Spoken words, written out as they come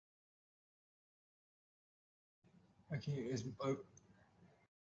Okay,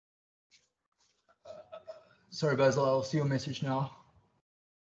 sorry, Basil, I'll see your message now.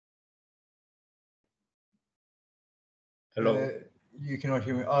 Hello. You cannot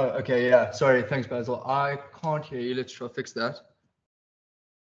hear me. Oh, okay, yeah. Sorry, thanks, Basil. I can't hear you. Let's try to fix that.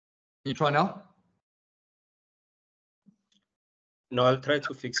 Can you try now? No, I'll try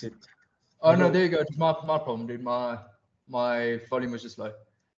to fix it. Oh, no, there you go. It's my problem, dude. My volume was just low.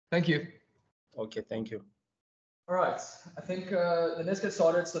 Thank you. Okay, thank you. All right, I think let's get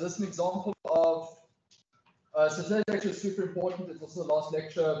started. So this is an example of, so today's lecture is super important. It's also the last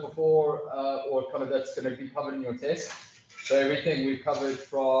lecture before, or kind of that's going to be covered in your test. So everything we've covered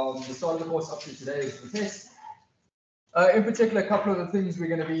from the start of the course up to today is the test. In particular, a couple of the things we're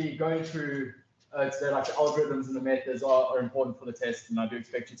going to be going through today, like the algorithms and the methods are important for the test, and I do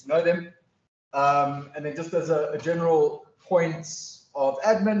expect you to know them. And then just as a general point of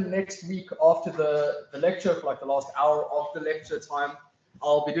admin, next week after the lecture, for like the last hour of the lecture time,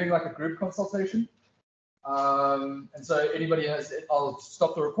 I'll be doing like a group consultation. And so anybody has, I'll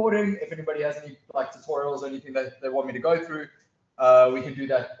stop the recording. If anybody has any like tutorials or anything that they want me to go through, we can do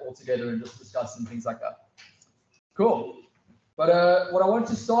that all together and just discuss and things like that. Cool. But what I want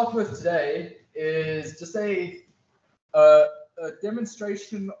to start with today is just a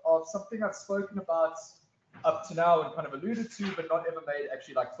demonstration of something I've spoken about up to now and kind of alluded to, but not ever made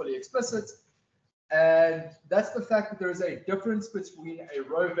actually like fully explicit. And that's the fact that there is a difference between a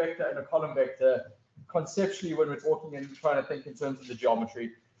row vector and a column vector conceptually when we're talking and trying to think in terms of the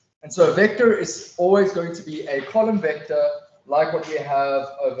geometry. And so a vector is always going to be a column vector like what we have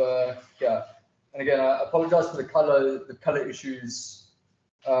over here. And again, I apologize for the color issues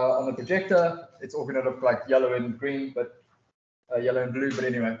on the projector. It's all going to look like yellow and green, but yellow and blue, but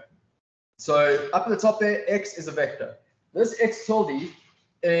anyway. So up at the top there, X is a vector. This X tilde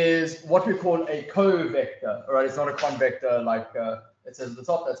is what we call a covector. All right, it's not a convector like it says at the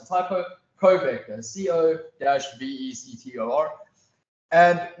top. That's a typo. Covector, C-O-V-E-C-T-O-R.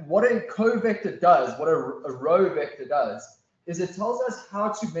 And what a covector does, what a row vector does, is it tells us how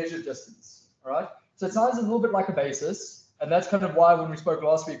to measure distance. All right, so it sounds a little bit like a basis, and that's kind of why when we spoke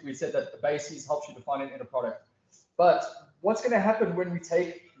last week, we said that the basis helps you define an inner product. But what's going to happen when we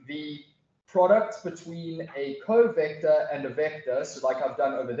take the product between a covector and a vector, so like I've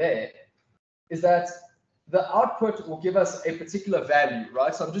done over there, is that the output will give us a particular value,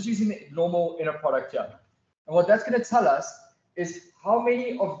 right? So I'm just using the normal inner product here. And what that's going to tell us is how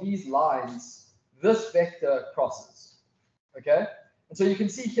many of these lines this vector crosses, okay? And so you can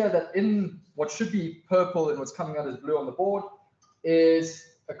see here that in what should be purple and what's coming out as blue on the board is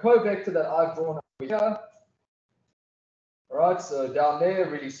a covector that I've drawn over here. All right, so down there,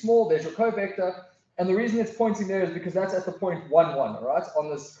 really small, there's your covector. And the reason it's pointing there is because that's at the point 1, 1, all right, on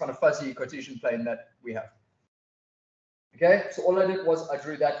this kind of fuzzy Cartesian plane that we have. Okay, so all I did was I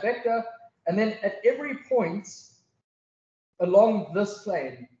drew that vector. And then at every point along this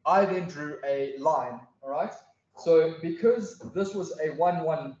plane, I then drew a line, all right? So because this was a 1,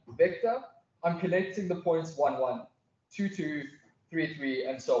 1 vector, I'm connecting the points 1, 1, 2, 2, 3, 3,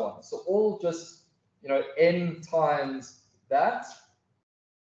 and so on. So all just, you know, n times that,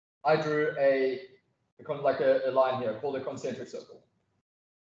 I drew a line here called a concentric circle.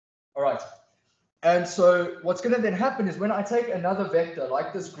 All right. And so what's going to then happen is when I take another vector,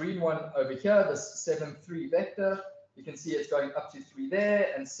 like this green one over here, this 7, 3 vector, you can see it's going up to 3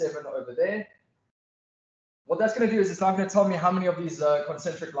 there and 7 over there. What that's going to do is it's now going to tell me how many of these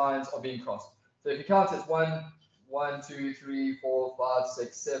concentric lines are being crossed. So if you count, it's 1, 1, 2, 3, 4, 5,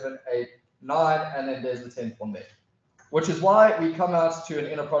 6, 7, 8, 9, and then there's the 10th one there, which is why we come out to an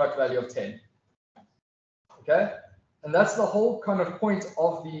inner product value of 10. Okay, and that's the whole kind of point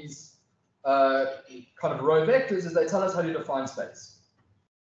of these kind of row vectors, is they tell us how to define space.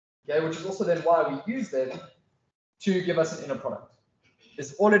 Okay, which is also then why we use them to give us an inner product.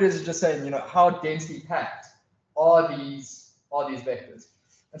 Is all it is just saying, you know, how densely packed are these vectors.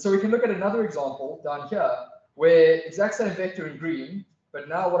 And so we can look at another example down here where exact same vector in green, but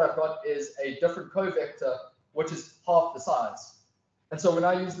now what I've got is a different covector which is half the size. And so when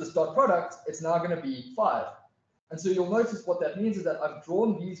I use this dot product, it's now going to be 5. And so you'll notice what that means is that I've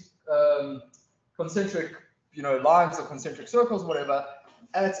drawn these concentric, you know, lines or concentric circles, whatever,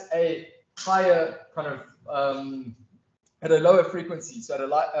 at a higher kind of, at a lower frequency, so at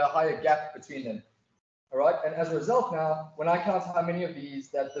a higher gap between them. All right, and as a result now, when I count how many of these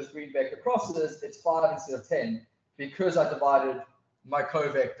that this green vector crosses, it's 5 instead of 10, because I divided my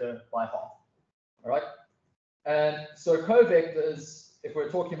covector by half. All right, and so covectors, if we're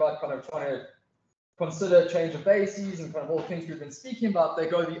talking about kind of trying to consider change of bases and kind of all the things we've been speaking about, they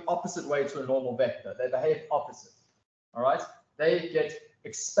go the opposite way to a normal vector. They behave opposite. all right, they get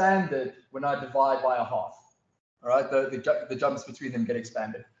expanded when I divide by a half. All right, the jumps between them get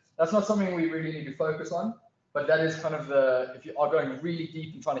expanded. That's not something we really need to focus on, but that is kind of if you are going really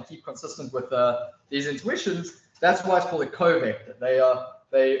deep and trying to keep consistent with these intuitions, that's why it's called a covector.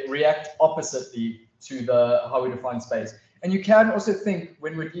 They react oppositely to how we define space. And you can also think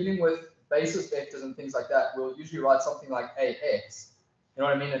when we're dealing with basis vectors and things like that, we'll usually write something like AX. You know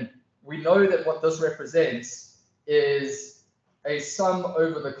what I mean? And we know that what this represents is a sum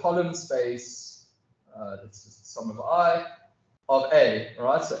over the column space. That's just the sum of I of A, all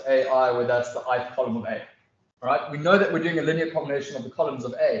right? So AI, where that's the ith column of A, all right? We know that we're doing a linear combination of the columns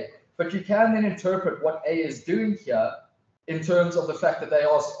of A, but you can then interpret what A is doing here in terms of the fact that they are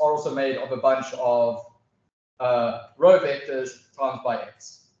also made of a bunch of row vectors times by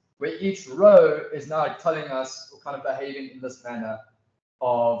X, where each row is now telling us, or kind of behaving in this manner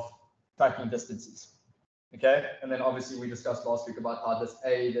of tracking distances. Okay, and then obviously we discussed last week about how this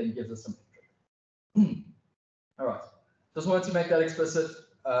A then gives us some metric. All right, just wanted to make that explicit.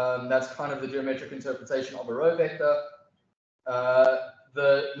 That's kind of the geometric interpretation of a row vector.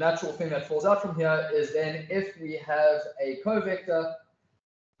 The natural thing that falls out from here is then if we have a covector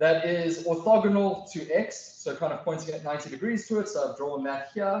that is orthogonal to X, so kind of pointing at 90 degrees to it, so I've drawn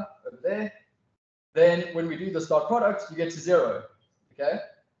that here, over there, then when we do this dot product, you get to 0, okay?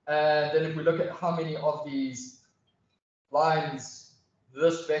 And then if we look at how many of these lines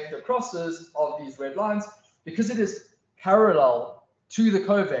this vector crosses, of these red lines, because it is parallel to the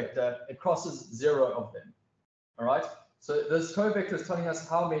covector, it crosses 0 of them, all right? So this covector is telling us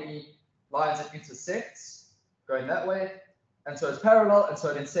how many lines it intersects, going that way, and so it's parallel, and so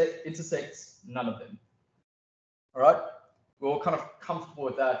it intersects none of them, all right? We're all kind of comfortable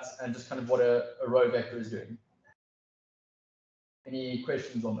with that, and just kind of what a row vector is doing. Any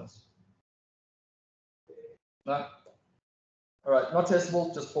questions on this? No? All right, not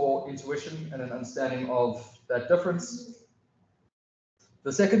testable, just for intuition and an understanding of that difference.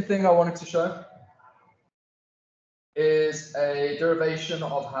 The second thing I wanted to show is a derivation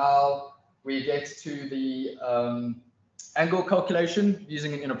of how we get to the angle calculation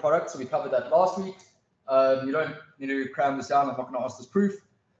using an inner product. So we covered that last week. You don't need to cram this down. I'm not going to ask this proof,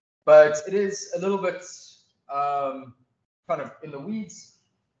 but it is a little bit kind of in the weeds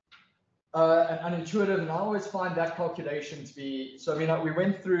and unintuitive. And I always find that calculation to be, so I mean, we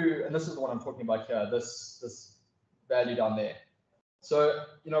went through, and this is what I'm talking about here, this value down there. So,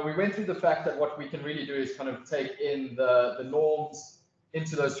 you know, we went through the fact that what we can really do is kind of take in the norms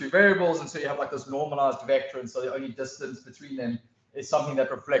into those two variables. And so you have like this normalized vector. And so the only distance between them is something that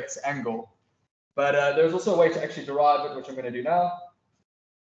reflects angle. But there's also a way to actually derive it, which I'm going to do now.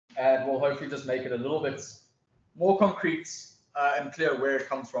 And we'll hopefully just make it a little bit more concrete and clear where it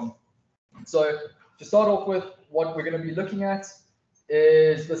comes from. So to start off with, what we're going to be looking at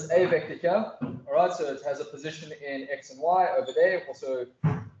is this A vector here. All right, so it has a position in X and Y over there, also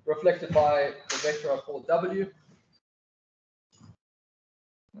reflected by the vector I call W.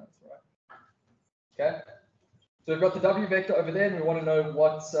 That's right. Okay, so we've got the W vector over there, and we want to know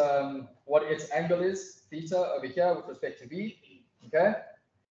what its angle is, theta, over here with respect to V. Okay,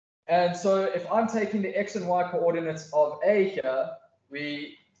 and so if I'm taking the X and Y coordinates of A here,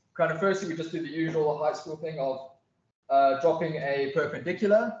 we kind of firstly we just do the usual high school thing of dropping a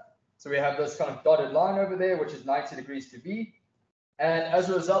perpendicular. So we have this kind of dotted line over there, which is 90 degrees to V. And as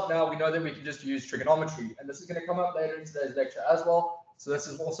a result, now we know that we can just use trigonometry. And this is going to come up later in today's lecture as well. So this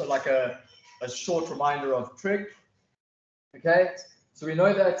is also like a short reminder of trig. Okay, so we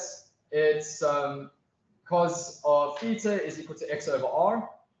know that it's cos of theta is equal to x over r,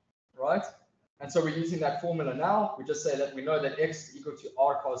 right? And so we're using that formula now. We just say that we know that x is equal to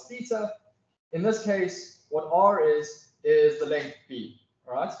r cos theta. In this case, what r is the length b,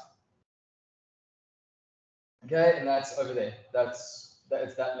 all right? Okay, and that's over there. It's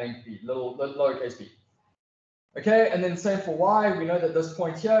that length b, lowercase b. Okay, and then same for y. We know that this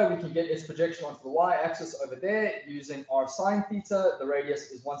point here, we can get its projection onto the y-axis over there using r sine theta. The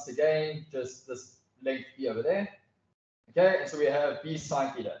radius is once again just this length b over there. Okay, and so we have b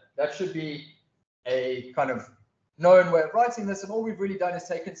sine theta. That should be a kind of known way of writing this, and all we've really done is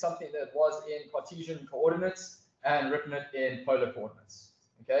taken something that was in Cartesian coordinates and written it in polar coordinates.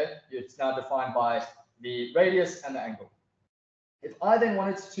 Okay, it's now defined by the radius and the angle. If I then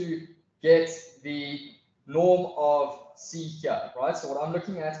wanted to get the norm of C here, right? So what I'm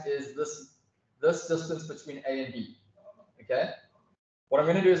looking at is this distance between A and B. Okay, what I'm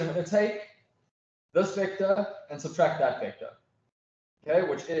going to do is I'm going to take this vector and subtract that vector. Okay,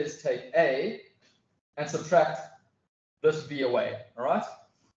 which is take A and subtract this V away. All right,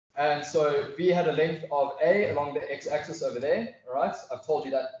 And so V had a length of A along the x-axis over there, all right? I've told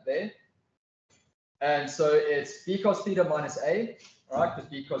you that there. And so it's B cos theta minus A, all right? Because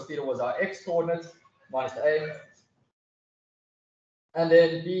B cos theta was our x coordinate minus A. And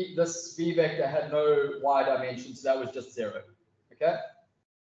then this V vector had no y dimension, so that was just 0, okay?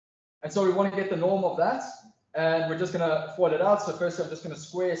 And so we want to get the norm of that, and we're just going to FOIL it out. So first I'm just going to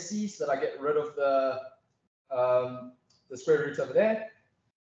square C so that I get rid of the square roots over there.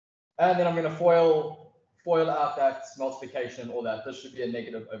 And then I'm going to FOIL out that multiplication, all that. This should be a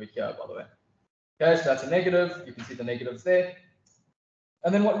negative over here, by the way. Okay, so that's a negative. You can see the negatives there.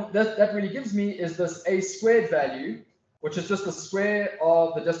 And then what that really gives me is this A squared value, which is just the square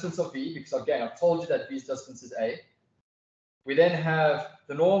of the distance of V, because again, I've told you that V's distance is A. We then have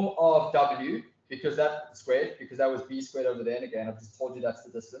the norm of W, because that squared, because that was B squared over there. And again, I've just told you that's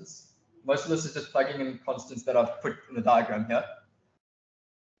the distance. Most of this is just plugging in constants that I've put in the diagram here.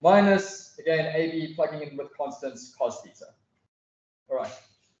 Minus, again, AB plugging in with constants cos theta. All right.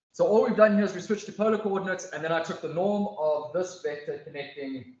 So all we've done here is we switched to polar coordinates, and then I took the norm of this vector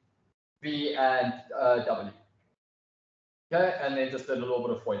connecting V and W. Okay, and then just did a little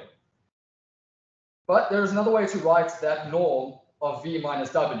bit of FOILing. But there's another way to write that norm of V minus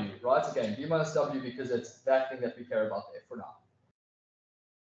W, right? Again, V minus W because it's that thing that we care about there for now.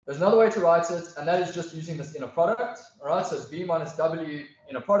 There's another way to write it, and that is just using this inner product. All right, so it's V minus W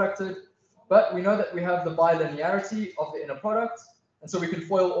inner producted. But we know that we have the bilinearity of the inner product, and so we can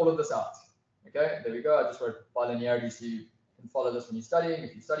FOIL all of this out. Okay, there we go. I just wrote bilinearity so you can follow this when you're studying,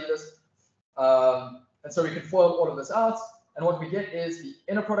 if you study this. And so we can FOIL all of this out, and what we get is the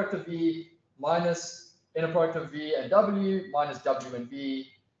inner product of V minus inner product of V and W minus W and V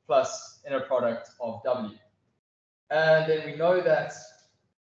plus inner product of W. And then we know that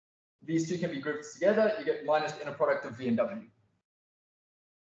these two can be grouped together. You get minus the inner product of V and W.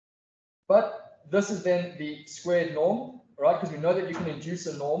 But this is then the squared norm, right? Because we know that you can induce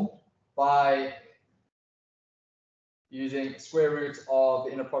a norm by using square root of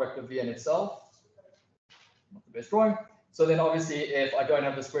the inner product of V and itself. Not the best drawing. So then obviously if I don't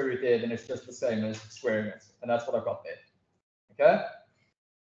have the square root there, then it's just the same as squaring it. And that's what I've got there. Okay?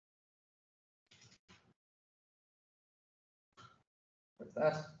 What's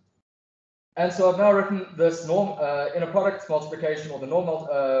that? And so I've now written this norm inner product multiplication or the normal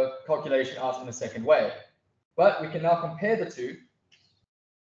calculation out in a second way. But we can now compare the two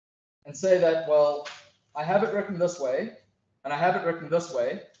and say that, well, I have it written this way, and I have it written this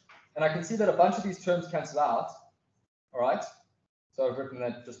way, and I can see that a bunch of these terms cancel out. All right, so I've written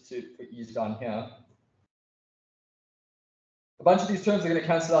that just to put ease down here. A bunch of these terms are going to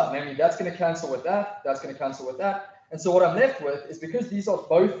cancel out, namely that's going to cancel with that, that's going to cancel with that. And so what I'm left with is, because these are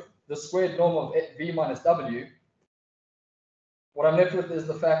both the squared norm of V minus W, what I'm left with is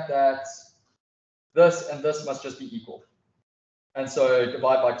the fact that this and this must just be equal. And so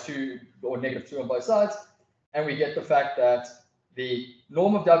divide by 2 or -2 on both sides, and we get the fact that the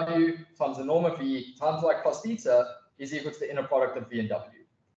norm of W times the norm of V times like cos theta is equal to the inner product of V and W.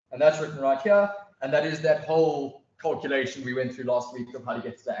 And that's written right here. And that is that whole calculation we went through last week of how to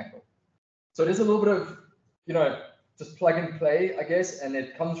get to the angle. So it is a little bit of, just plug and play, I guess. And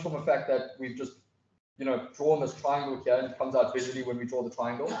it comes from the fact that we've just, drawn this triangle here, and it comes out visually when we draw the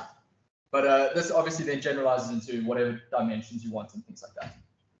triangle. But this obviously then generalizes into whatever dimensions you want and things like that.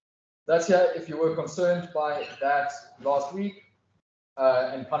 That's here. If you were concerned by that last week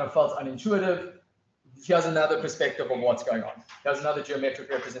and kind of felt unintuitive, here's another perspective of what's going on. Here's another geometric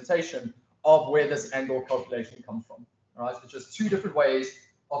representation of where this angle calculation comes from. All right, it's just two different ways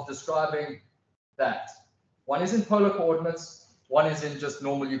of describing that. One is in polar coordinates, one is in just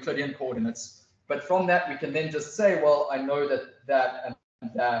normal Euclidean coordinates. But from that, we can then just say, well, I know that that and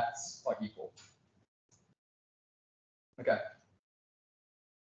that are equal. Okay.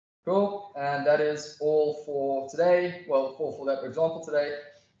 Cool. And that is all for today. Well, for that example today.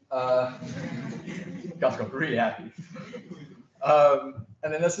 Guys got really happy.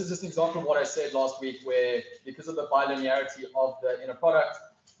 And then this is just an example of what I said last week, where because of the bilinearity of the inner product,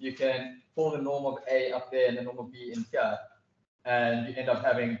 you can pull the norm of A up there and the norm of B in here, and you end up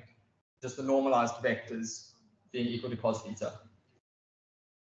having just the normalized vectors being equal to cos theta.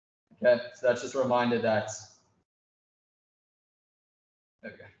 Okay, so that's just a reminder that,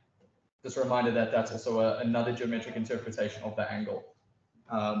 okay, just a reminder that that's also another geometric interpretation of the angle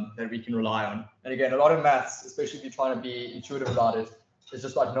that we can rely on. And again, a lot of maths, especially if you're trying to be intuitive about it, is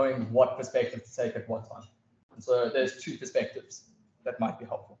just like knowing what perspective to take at what time. And so there's two perspectives that might be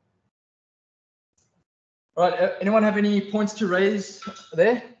helpful. All right, anyone have any points to raise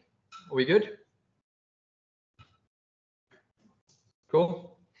there? Are we good?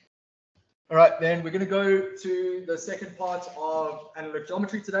 Cool. All right, then we're going to go to the second part of analytic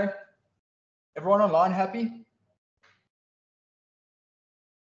geometry today. Everyone online happy?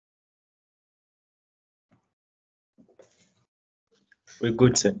 We're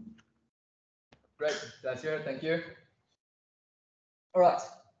good, sir. Great, that's here, thank you. All right,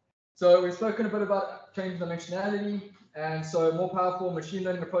 so we've spoken a bit about change dimensionality, and so more powerful machine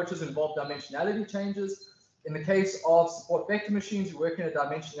learning approaches involve dimensionality changes. In the case of support vector machines, you work in a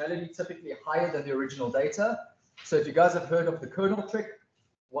dimensionality typically higher than the original data. So if you guys have heard of the kernel trick,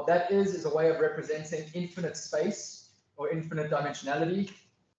 what that is a way of representing infinite space or infinite dimensionality.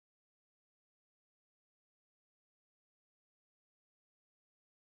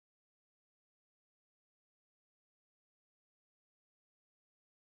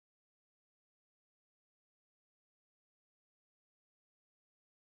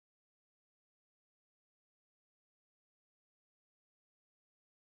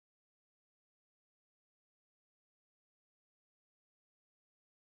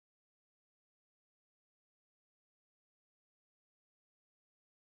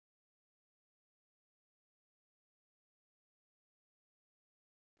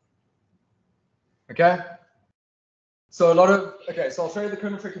 Okay. So so I'll show you the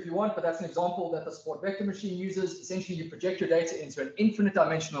kernel trick if you want, but that's an example that the support vector machine uses. Essentially, you project your data into an infinite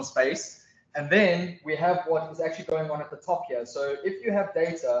dimensional space, and then we have what is actually going on at the top here. So if you have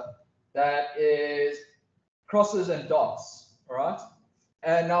data that is crosses and dots, all right?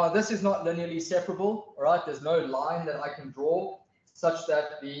 And now this is not linearly separable, all right? There's no line that I can draw such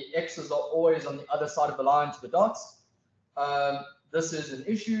that the x's are always on the other side of the line to the dots. This is an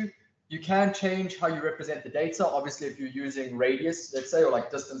issue. You can change how you represent the data. Obviously, if you're using radius, let's say, or like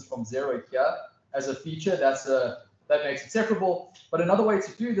distance from 0 here as a feature, that makes it separable. But another way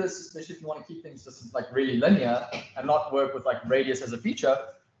to do this, especially if you want to keep things just like really linear and not work with like radius as a feature,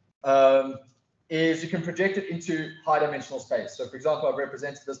 is you can project it into high dimensional space. So for example, I've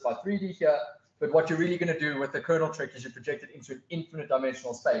represented this by 3D here, but what you're really going to do with the kernel trick is you project it into an infinite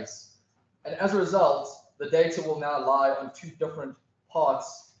dimensional space. And as a result, the data will now lie on two different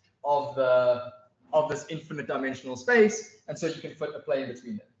parts of this infinite dimensional space, and so you can fit a plane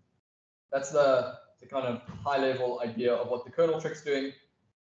between them. That's the kind of high level idea of what the kernel trick's doing.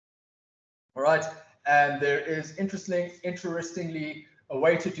 All right, and there is interestingly a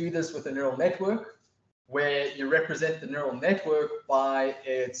way to do this with a neural network, where you represent the neural network by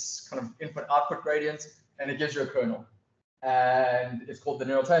its kind of input-output gradient, and it gives you a kernel. And it's called the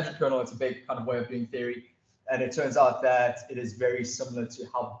neural tangent kernel. It's a big kind of way of doing theory. And it turns out that it is very similar to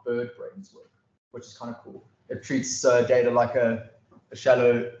how bird brains work, which is kind of cool. It treats data like a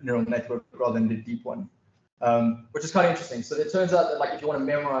shallow neural network rather than a deep one, which is kind of interesting. So it turns out that like if you want to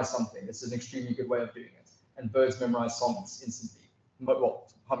memorize something, this is an extremely good way of doing it. And birds memorize songs instantly, but well,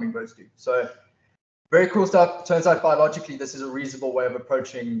 hummingbirds do. So very cool stuff. Turns out biologically, this is a reasonable way of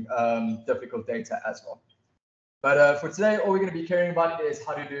approaching difficult data as well. But for today, all we're going to be caring about is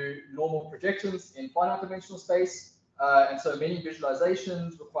how to do normal projections in finite dimensional space. And so many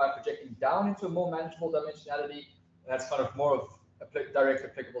visualizations require projecting down into a more manageable dimensionality. And that's kind of more of directly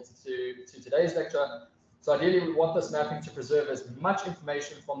applicable to today's lecture. So ideally, we want this mapping to preserve as much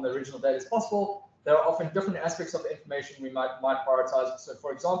information from the original data as possible. There are often different aspects of the information we might prioritize. So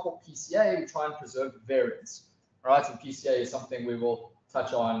for example, PCA, we try and preserve variance. All right, and PCA is something we will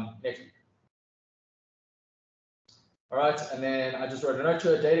touch on next week. All right, and then I just wrote a note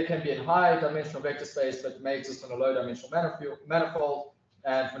here. Data can be in high dimensional vector space, but may exist on a low dimensional manifold.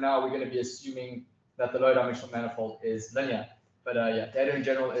 And for now, we're going to be assuming that the low dimensional manifold is linear. But yeah, data in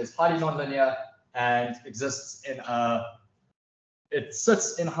general is highly nonlinear and exists in it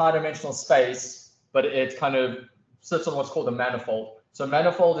sits in high dimensional space, but it kind of sits on what's called a manifold. So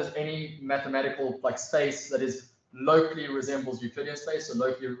manifold is any mathematical like space that is locally resembles Euclidean space, so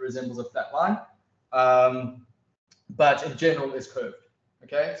locally resembles a flat line. But in general is curved.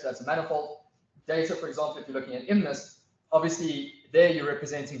 Okay, so that's a manifold. Data, for example, if you're looking at MNIST, obviously there you're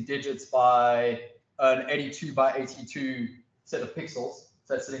representing digits by an 82 by 82 set of pixels.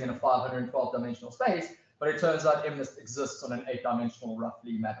 So it's sitting in a 512 dimensional space, but it turns out MNIST exists on an 8-dimensional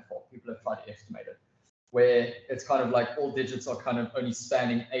roughly manifold. People have tried to estimate it, where it's kind of like all digits are kind of only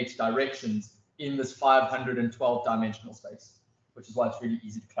spanning 8 directions in this 512 dimensional space, which is why it's really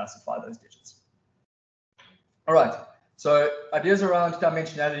easy to classify those digits. All right, so ideas around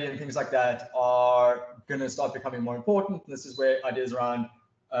dimensionality and things like that are going to start becoming more important. This is where ideas around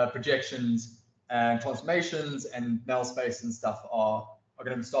projections and transformations and null space and stuff are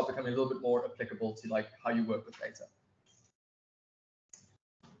going to start becoming a little bit more applicable to like how you work with data.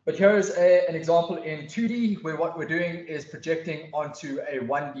 But here is an example in 2D where what we're doing is projecting onto a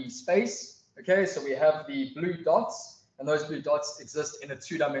 1D space. Okay, so we have the blue dots, and those blue dots exist in a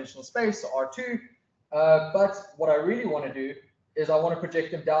two-dimensional space, so R2. But what I really want to do is I want to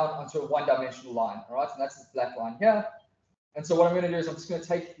project them down onto a one-dimensional line, all right? And that's this black line here. And so what I'm going to do is I'm just going to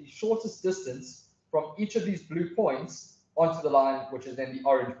take the shortest distance from each of these blue points onto the line, which is then the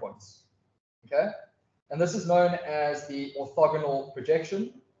orange points, okay? And this is known as the orthogonal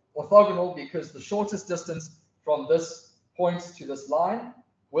projection. Orthogonal because the shortest distance from this point to this line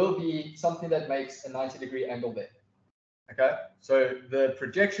will be something that makes a 90-degree angle there, okay? So the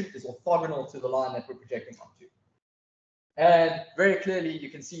projection is orthogonal to the line that we're projecting onto. And very clearly, you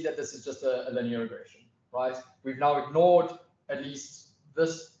can see that this is just a linear regression, right? We've now ignored at least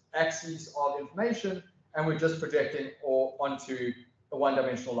this axis of information, and we're just projecting onto a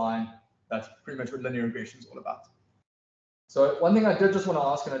one-dimensional line. That's pretty much what linear regression is all about. So one thing I did just want to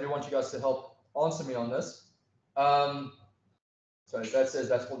ask, and I do want you guys to help answer me on this. So that says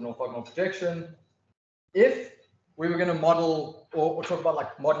that's called an orthogonal projection. If we were going to model or talk about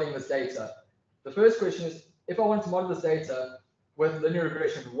like modeling this data, the first question is, if I wanted to model this data with linear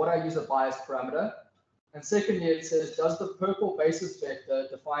regression, would I use a bias parameter? And secondly, it says, does the purple basis vector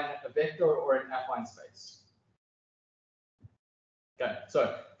define a vector or an affine space? Okay,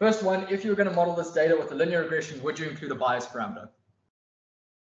 so first one, if you were going to model this data with a linear regression, would you include a bias parameter?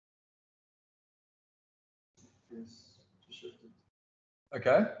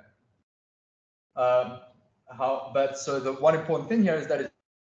 Okay. So the one important thing here is that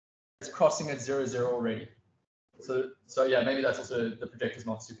it's crossing at 0, 0 already. So yeah, maybe that's also the projector's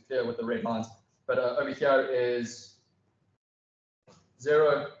not super clear with the red lines, but over here is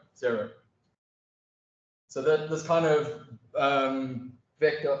 0, 0. So that this kind of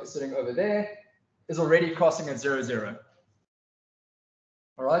vector sitting over there is already crossing at 0, 0.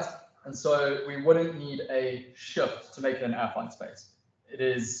 All right, and so we wouldn't need a shift to make it an affine space. It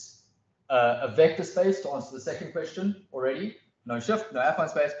is a vector space to answer the second question already. No shift, no affine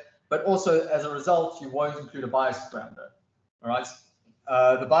space. But also, as a result, you won't include a bias parameter, all right?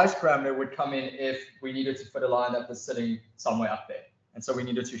 The bias parameter would come in if we needed to fit a line that was sitting somewhere up there. And so we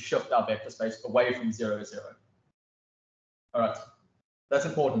needed to shift our vector space away from 0, 0. All right, that's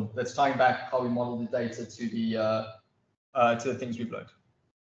important. That's tying back how we model the data to the things we've learned.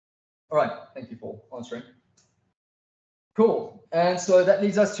 All right, thank you for answering. Cool, and so that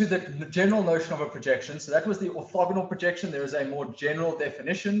leads us to the general notion of a projection. So that was the orthogonal projection. There is a more general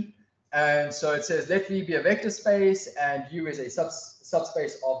definition. And so it says, let V be a vector space and U is a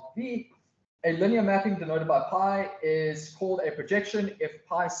subspace of V. A linear mapping denoted by pi is called a projection if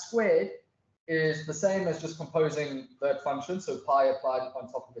pi squared is the same as just composing that function, so pi applied on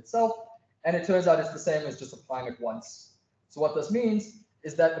top of itself. And it turns out it's the same as just applying it once. So what this means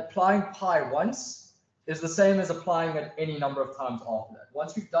is that applying pi once is the same as applying it any number of times after that.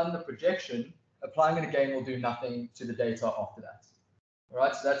 Once we've done the projection, applying it again will do nothing to the data after that. All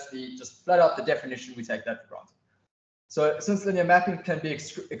right, so that's just flat out the definition. We take that for granted. So since linear mapping can be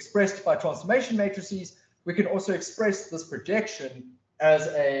expressed by transformation matrices, we can also express this projection as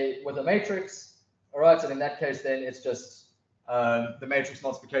with a matrix. All right, and in that case, then it's just the matrix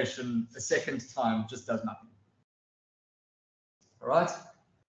multiplication a second time just does nothing. All right.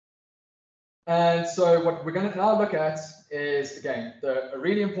 And so what we're going to now look at is, again, a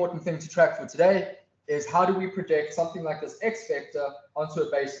really important thing to track for today is how do we project something like this x vector onto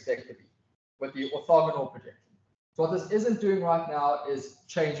a base vector b with the orthogonal projection. So what this isn't doing right now is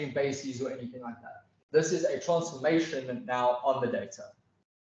changing bases or anything like that. This is a transformation now on the data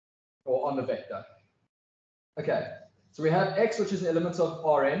or on the vector. Okay, so we have x, which is an element of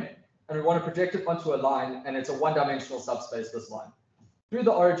Rn, and we want to project it onto a line, and it's a one-dimensional subspace, this line, through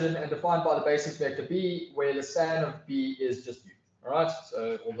the origin and defined by the basis vector b, where the span of b is just u. All right,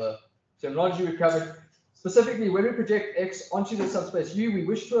 so all the terminology we covered. Specifically, when we project x onto the subspace u, we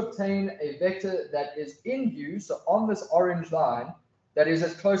wish to obtain a vector that is in u, so on this orange line, that is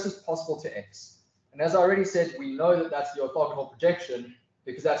as close as possible to x. And as I already said, we know that that's the orthogonal projection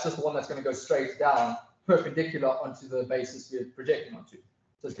because that's just the one that's going to go straight down, perpendicular onto the basis we're projecting onto.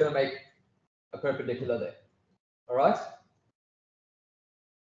 So it's going to make a perpendicular there. All right.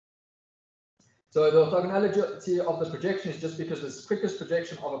 So the orthogonality of the projection is just because it's the quickest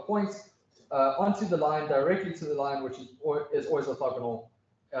projection of a point onto the line, directly to the line, which is always orthogonal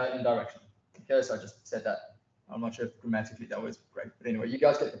in direction. Okay, so I just said that. I'm not sure if grammatically that was great, but anyway, you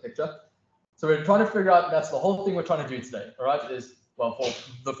guys get the picture. So we're trying to figure out, that's the whole thing we're trying to do today, all right? Is, well, for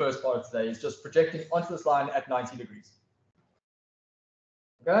the first part of today, is just projecting onto this line at 90 degrees.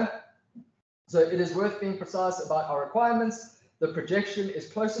 Okay? So it is worth being precise about our requirements. The projection is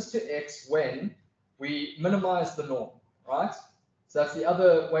closest to x when we minimize the norm, right? So that's the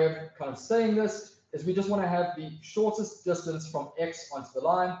other way of kind of saying this, is we just want to have the shortest distance from X onto the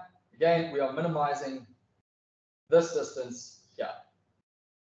line. Again, we are minimizing this distance here.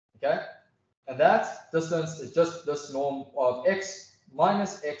 Okay? And that distance is just this norm of X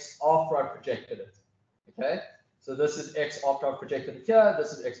minus X after I projected it. Okay? So this is X after I projected it here,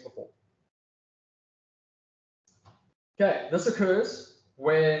 this is X before. Okay, this occurs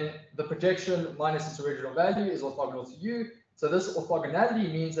when the projection minus its original value is orthogonal to U. So this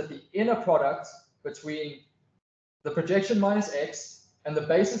orthogonality means that the inner product between the projection minus X and the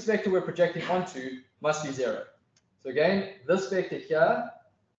basis vector we're projecting onto must be 0. So again, this vector here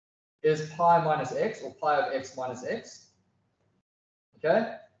is pi minus X, or pi of X minus X.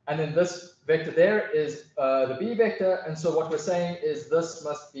 Okay, and then this vector there is the B vector, and so what we're saying is this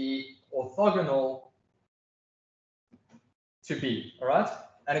must be orthogonal to B, all right?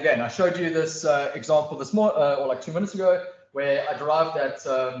 And again, I showed you this example this morning, or like 2 minutes ago, where I derived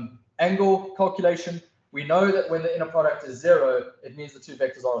that angle calculation. We know that when the inner product is 0, it means the two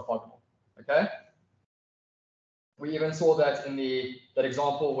vectors are orthogonal, okay? We even saw that in that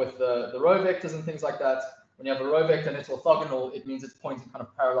example with the row vectors and things like that. When you have a row vector and it's orthogonal, it means it's pointing kind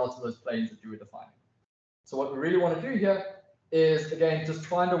of parallel to those planes that you were defining. So what we really want to do here is, again, just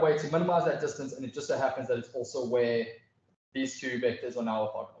find a way to minimize that distance, and it just so happens that it's also where these two vectors are now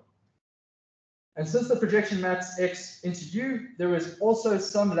orthogonal. And since the projection maps X into U, there is also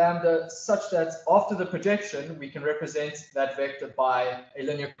some lambda such that after the projection, we can represent that vector by a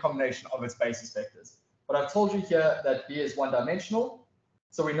linear combination of its basis vectors. But I've told you here that B is one-dimensional,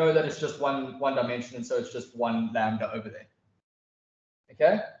 so we know that it's just one dimension, and so it's just one lambda over there.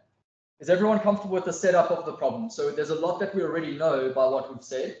 Okay? Is everyone comfortable with the setup of the problem? So there's a lot that we already know by what we've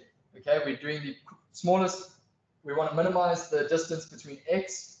said. Okay, we're doing the smallest. We want to minimize the distance between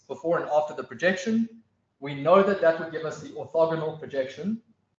X before and after the projection. We know that that would give us the orthogonal projection.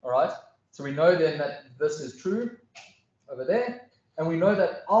 All right. So we know then that this is true over there. And we know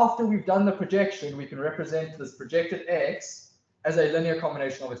that after we've done the projection, we can represent this projected X as a linear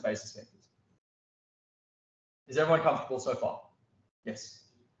combination of its basis vectors. Is everyone comfortable so far? Yes.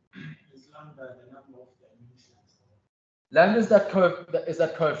 Is lambda the number of dimensions? Lambda is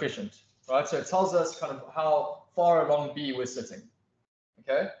that coefficient, right? So it tells us kind of how far along B we're sitting.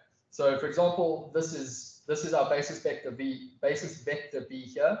 Okay. So for example, this is our basis vector B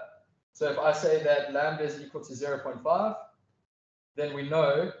here. So if I say that lambda is equal to 0.5, then we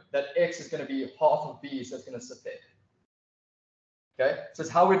know that X is going to be half of B, so it's going to sit there. Okay. So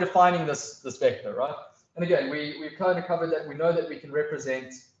it's how we're defining this vector, right? And again, we've kind of covered that we know that we can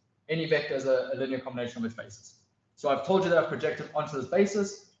represent any vector as a linear combination of its basis. So I've told you that I've projected onto this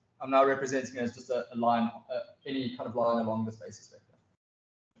basis. I'm now representing it as just a line, any kind of line along this basis vector.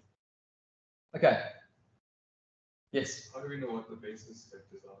 Okay. Yes. How do we know what the basis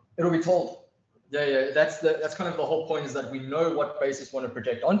vectors are? It'll be told. Yeah. That's kind of the whole point, is that we know what basis we want to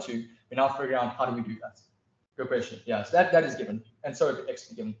project onto. We're now figuring out how do we do that. Good question. Yeah. So that is given, and so X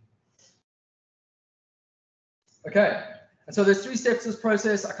is given. Okay. And so there's 3 steps to this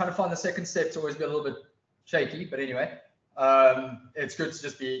process. I kind of find the second step to always be a little bit shaky, but anyway, it's good to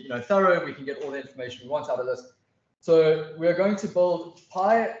just be thorough. We can get all the information we want out of this. So we're going to build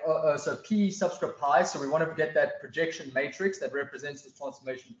pi, so P subscript pi. So we want to get that projection matrix that represents this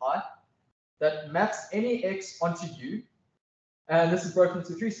transformation pi that maps any X onto U. And this is broken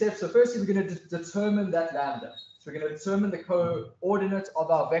into 3 steps. So firstly, we're going to determine that lambda. So we're going to determine the coordinate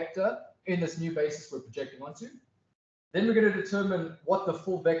of our vector in this new basis we're projecting onto. Then we're going to determine what the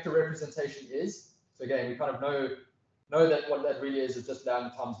full vector representation is. So again, we kind of know that what that really is just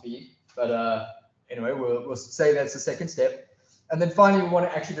lambda times B. But anyway, we'll say that's the second step. And then finally, we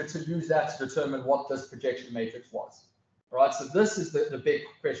want to actually use that to determine what this projection matrix was. All right, so this is the big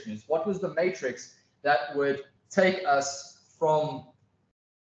question, is what was the matrix that would take us from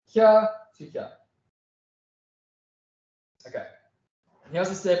here to here? Okay, and here's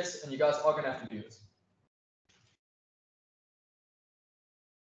the steps, and you guys are going to have to do this.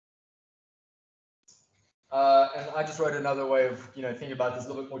 And I just wrote another way of thinking about this a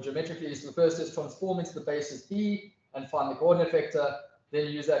little bit more geometrically. So the first is transform into the basis B and find the coordinate vector. Then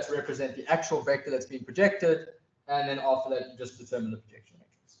use that to represent the actual vector that's being projected. And then after that, you just determine the projection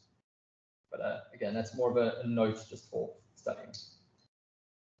matrix. But again, that's more of a note just for studying.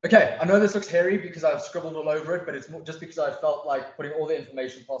 Okay, I know this looks hairy because I've scribbled all over it, but it's more just because I felt like putting all the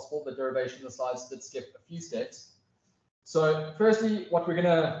information possible. The derivation aside did skip a few steps. So firstly, what we're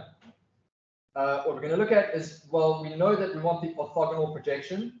going to look at is, well, we know that we want the orthogonal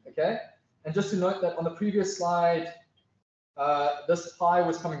projection, okay? And just to note that on the previous slide, this pi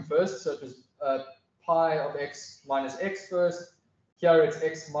was coming first, so it was pi of X minus X first, here it's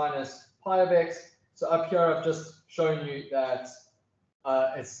x minus pi of x. So up here I've just shown you that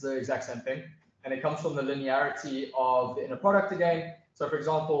it's the exact same thing, and it comes from the linearity of the inner product again. So for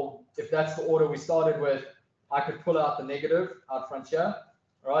example, if that's the order we started with, I could pull out the negative out front here,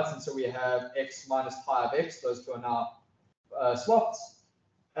 all right? And so we have x minus pi of x, those two are now swapped,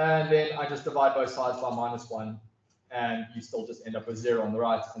 and then I just divide both sides by -1, and you still just end up with 0 on the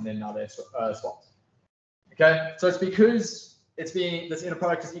right, and then now they're swapped. Okay, so it's because it's being this inner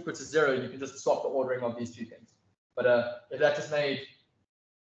product is equal to 0, you can just swap the ordering of these two things. But if that just made,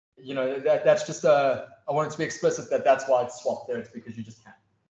 you know, that's just I wanted to be explicit that that's why it's swapped there. It's because you just can.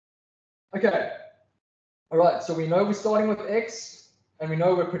 Okay. All right. So we know we're starting with x, and we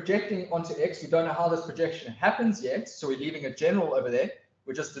know we're projecting onto x. We don't know how this projection happens yet, so we're leaving a general over there.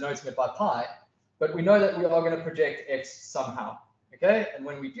 We're just denoting it by pi, but we know that we are going to project x somehow. Okay. And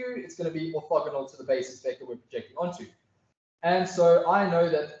when we do, it's going to be orthogonal to the basis vector we're projecting onto. And so I know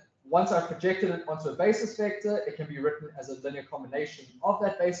that once I've projected it onto a basis vector, it can be written as a linear combination of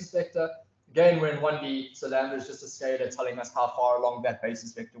that basis vector. Again, we're in 1D, so lambda is just a scalar telling us how far along that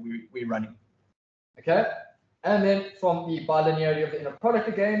basis vector we're running. Okay, and then from the bilinearity of the inner product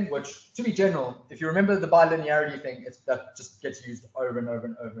again, which to be general, if you remember the bilinearity thing, that just gets used over and over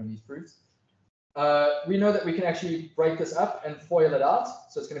and over in these proofs. We know that we can actually break this up and FOIL it out.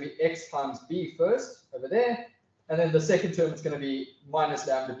 So it's going to be x times b first over there. And then the second term is going to be minus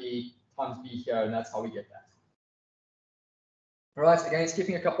lambda b times b here, and that's how we get that. All right, again,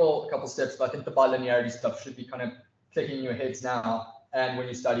 skipping a couple steps, but I think the bilinearity stuff should be kind of clicking in your heads now. And when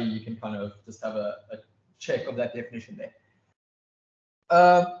you study, you can kind of just have a check of that definition there.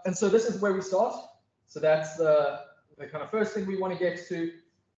 And so this is where we start. So that's the kind of first thing we want to get to.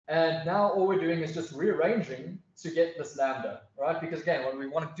 And now all we're doing is just rearranging to get this lambda, right? Because again, what we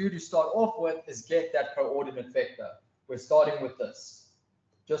want to do to start off with is get that coordinate vector. We're starting with this,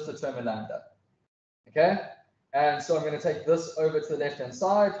 just determine lambda, okay? And so I'm going to take this over to the left-hand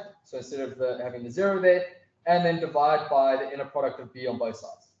side. So instead of having the 0 there, and then divide by the inner product of b on both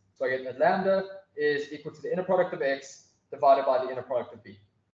sides. So I get that lambda is equal to the inner product of x divided by the inner product of b.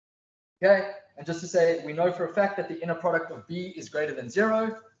 Okay, and just to say, we know for a fact that the inner product of b is greater than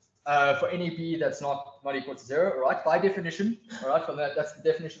 0. For any b that's not equal to 0, all right, by definition, all right, from that's the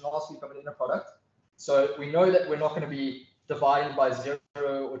definition last week of an inner product. So we know that we're not going to be dividing by 0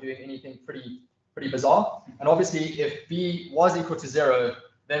 or doing anything pretty bizarre. And obviously, if b was equal to 0,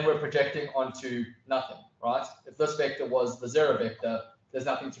 then we're projecting onto nothing, right? If this vector was the 0 vector, there's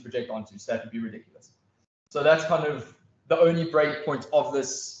nothing to project onto, so that would be ridiculous. So that's kind of the only breakpoint of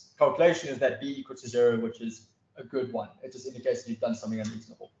this calculation, is that b equal to 0, which is a good one. It just indicates that you've done something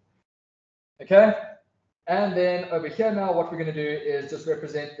unreasonable. Okay, and then over here now, what we're going to do is just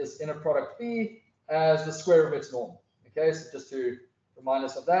represent this inner product b as the square of its norm. Okay, so just to remind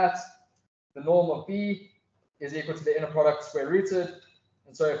us of that, the norm of b is equal to the inner product square rooted,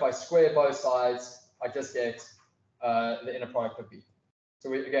 and so if I square both sides, I just get the inner product of b.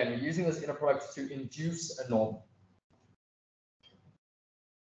 So we're using this inner product to induce a norm.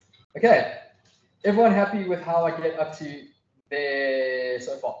 Okay, everyone happy with how I get up to there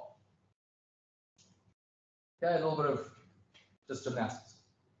so far? Okay, a little bit of just gymnastics.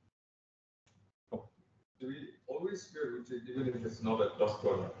 Do we always square root it, even if it's not a dot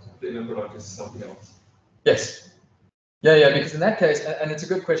product? The inner product is something else. Yes. Yeah, because in that case, and it's a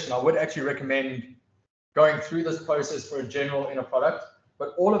good question, I would actually recommend going through this process for a general inner product,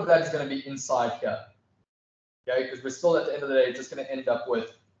 but all of that is going to be inside here. Okay, because we're still at the end of the day just going to end up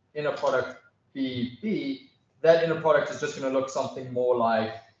with inner product b. That inner product is just going to look something more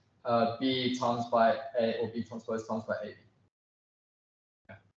like b times by a, or b transpose times by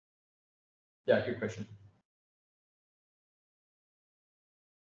a. Yeah, good question.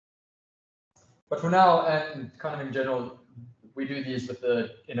 But for now, and kind of in general, we do these with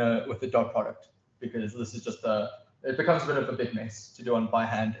the dot product, because this is just it becomes a bit of a big mess to do on by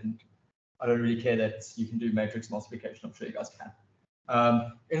hand, and I don't really care that you can do matrix multiplication. I'm sure you guys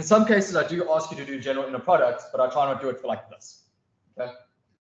can. In some cases, I do ask you to do general inner products, but I try not to do it for like this. Okay.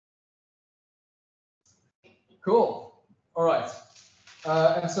 Cool. All right.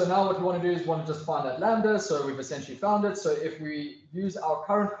 And so now what we want to do is want to just find that lambda. So we've essentially found it. So if we use our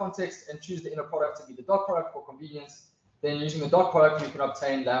current context and choose the inner product to be the dot product for convenience, then using the dot product, we can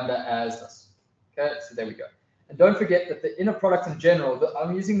obtain lambda as this. Okay, so there we go. And don't forget that the inner product in general,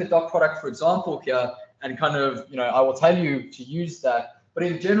 I'm using the dot product for example here, and kind of, I will tell you to use that. But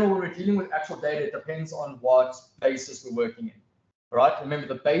in general, when we're dealing with actual data, it depends on what basis we're working in. All right, remember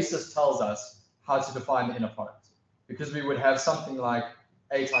the basis tells us how to define the inner product, because we would have something like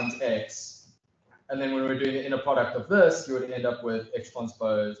a times x And then when we're doing the inner product of this, you would end up with X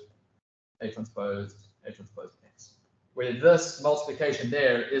transposed, A transposed, A transposed X. Where this multiplication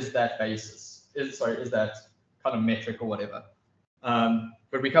there is that basis, is that kind of metric or whatever.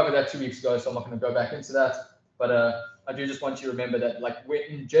 But we covered that 2 weeks ago, so I'm not going to go back into that. But I do just want you to remember that, like,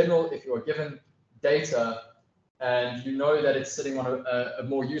 in general, if you are given data and you know that it's sitting on a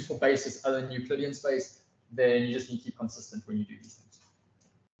more useful basis other than Euclidean space, then you just need to keep consistent when you do these things.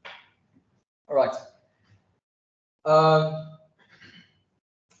 All right.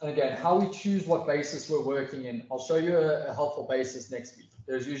 And again, how we choose what basis we're working in, I'll show you a helpful basis next week.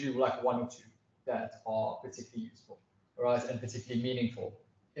 There's usually like 1 or 2 that are particularly useful, all right, and particularly meaningful.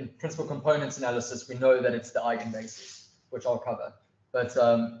 In principal components analysis, we know that it's the eigenbasis, which I'll cover. But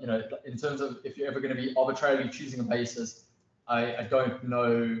you know, in terms of if you're ever going to be arbitrarily choosing a basis, I don't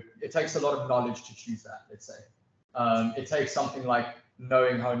know. It takes a lot of knowledge to choose that, let's say. It takes something like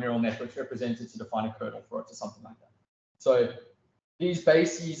knowing how a neural network's represented to define a kernel for it or something like that. So these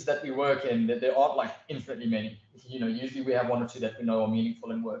bases that we work in, that there aren't like infinitely many. You know, usually we have 1 or 2 that we know are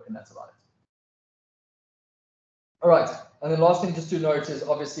meaningful in work, and that's about it. All right, and then last thing just to note is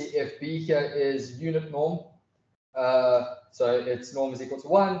obviously if B here is unit norm, so its norm is equal to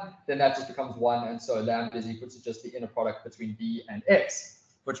 1, then that just becomes 1, and so lambda is equal to just the inner product between B and X,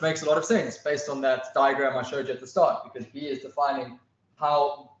 which makes a lot of sense based on that diagram I showed you at the start, because B is defining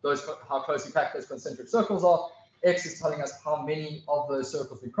how closely packed those concentric circles are. X is telling us how many of those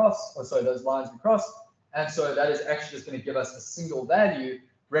circles we cross, or sorry, those lines we cross, and so that is actually just going to give us a single value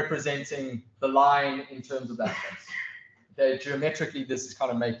representing the line in terms of that place. Okay, geometrically, this is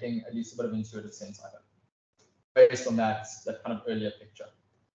kind of making at least a bit of intuitive sense, I hope, based on that kind of earlier picture.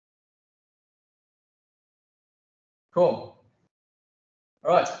 Cool.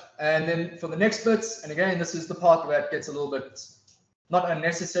 All right, and then for the next bits, and again, this is the part where it gets a little bit not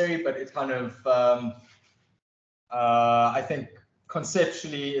unnecessary, but it kind of I think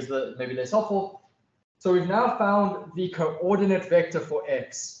conceptually is maybe less helpful. So we've now found the coordinate vector for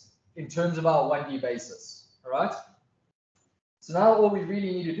X in terms of our 1D basis, all right? So now all we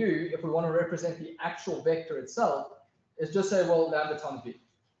really need to do, if we want to represent the actual vector itself, is just say, well, lambda times B,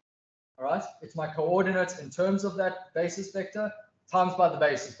 all right? It's my coordinates in terms of that basis vector times by the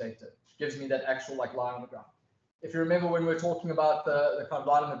basis vector. Gives me that actual like line on the ground. If you remember when we were talking about the kind of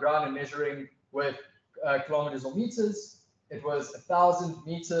line on the ground and measuring with kilometers or meters, it was 1,000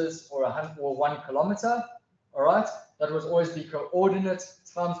 meters or 1 kilometer, all right? That was always the coordinate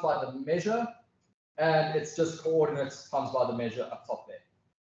times by the measure, and it's just coordinates times by the measure up top there,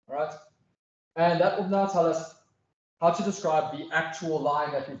 all right? And that will now tell us how to describe the actual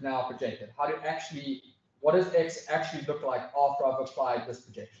line that we've now projected. What does X actually look like after I've applied this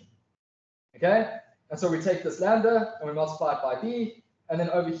projection? Okay, and so we take this lambda and we multiply it by B, and then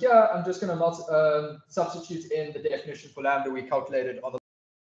over here, I'm just going to substitute in the definition for lambda we calculated on the.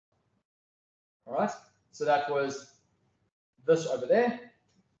 All right, so that was this over there,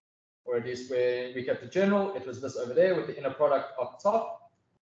 or at least where we kept it general, it was this over there with the inner product up top.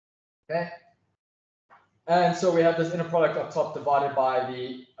 Okay, and so we have this inner product up top divided by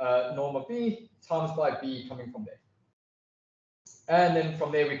the norm of B times by B coming from there. And then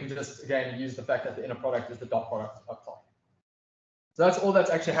from there, we can just, again, use the fact that the inner product is the dot product up top. So that's all that's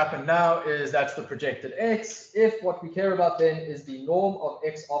actually happened now, is that's the projected X. If what we care about then is the norm of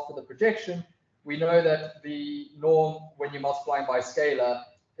X after the projection, we know that the norm, when you're multiplying by scalar,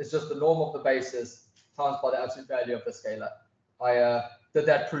 is just the norm of the basis times by the absolute value of the scalar. I did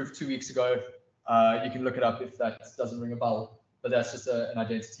that proof 2 weeks ago. You can look it up if that doesn't ring a bell, but that's just an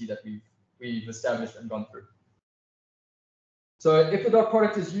identity that we've established and gone through. So if the dot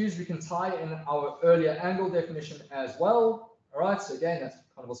product is used, we can tie in our earlier angle definition as well. All right, so again, that's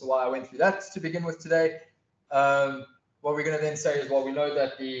kind of also why I went through that to begin with today. What we're going to then say is, well, we know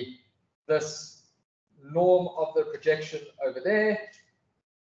that this norm of the projection over there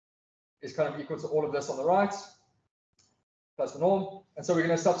is kind of equal to all of this on the right, plus the norm. And so we're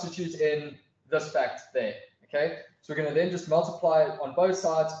going to substitute in this fact there, okay? So we're going to then just multiply on both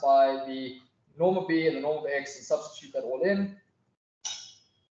sides by the norm of B and the norm of X and substitute that all in.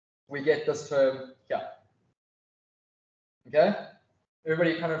 We get this term here. Okay,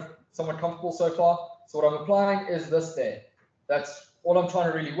 everybody kind of somewhat comfortable so far? So what I'm applying is this there. That's all I'm trying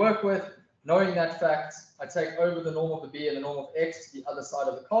to really work with. Knowing that fact, I take over the norm of the B and the norm of X to the other side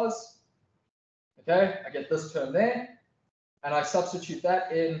of the cos. Okay, I get this term there, and I substitute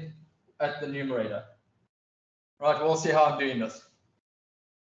that in at the numerator. Right, we'll see how I'm doing this.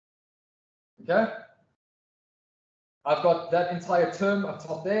 Okay, I've got that entire term up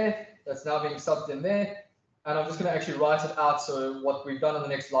top there. That's now being subbed in there. And I'm just going to actually write it out. So what we've done on the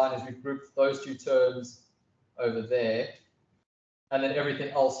next line is we've grouped those two terms over there, and then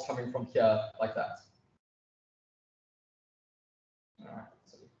everything else coming from here like that. All right.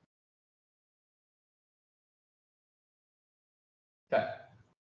 Okay,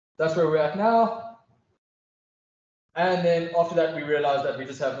 that's where we're at now. And then after that, we realize that we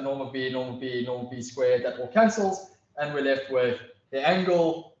just have the norm of b, norm of b, norm of b squared, that all cancels, and we're left with the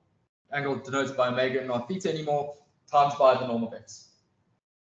angle denoted by omega, not theta anymore, times by the norm of x.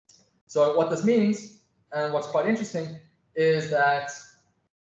 So what this means, and what's quite interesting, is that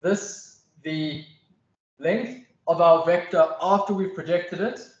the length of our vector after we've projected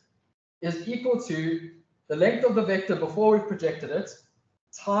it is equal to the length of the vector before we've projected it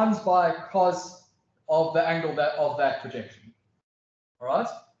times by cos of the angle of that projection. All right.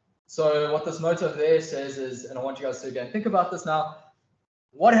 So what this note over there says is, and I want you guys to again think about this now,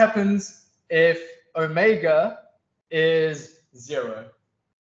 what happens if omega is 0?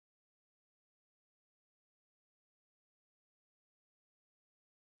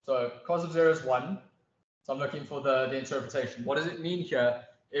 So cos of 0 is 1. So I'm looking for the interpretation. What does it mean here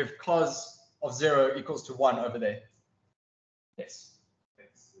if cos of 0 equals to 1 over there? Yes.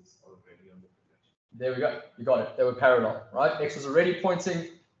 X is already on the projection. There we go. You got it. They were parallel, right? X was already pointing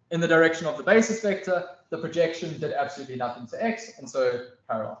in the direction of the basis vector. The projection did absolutely nothing to x, and so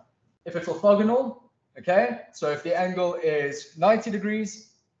parallel. If it's orthogonal, okay, so if the angle is 90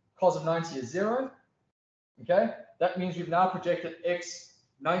 degrees, cos of 90 is 0, okay, that means we've now projected x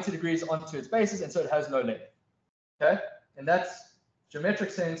 90 degrees onto its basis, and so it has no length, okay? In that geometric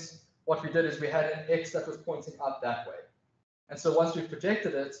sense, what we did is we had an x that was pointing up that way. And so once we've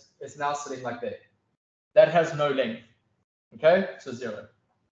projected it, it's now sitting like that. That has no length, okay? So 0.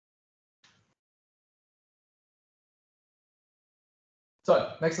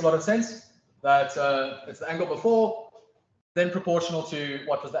 So makes a lot of sense that it's the angle before, then proportional to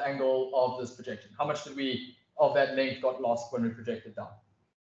what was the angle of this projection. How much did we of that length got lost when we projected down?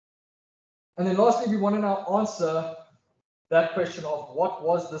 And then lastly, we want to now answer that question of what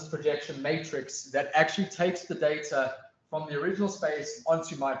was this projection matrix that actually takes the data from the original space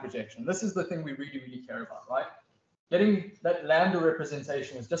onto my projection. This is the thing we really, really care about, right? Getting that lambda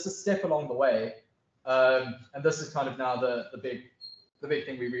representation was just a step along the way. And this is kind of now the big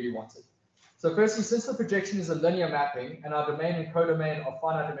thing we really wanted. So firstly, since the projection is a linear mapping and our domain and codomain are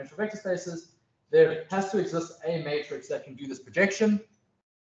finite dimensional vector spaces, there has to exist a matrix that can do this projection.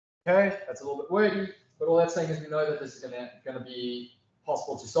 Okay, that's a little bit wordy, but all that's saying is we know that this is going to be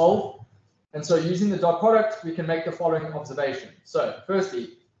possible to solve. And so using the dot product, we can make the following observation. So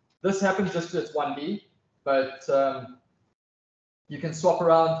firstly, this happens just to its 1D, but you can swap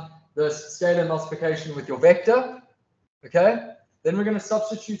around this scalar multiplication with your vector. Okay, then we're going to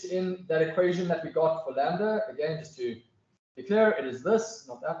substitute in that equation that we got for lambda. Again, just to be clear, it is this,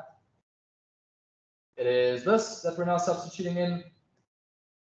 not that. It is this that we're now substituting in.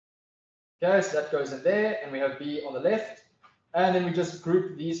 Okay, so that goes in there, and we have b on the left. And then we just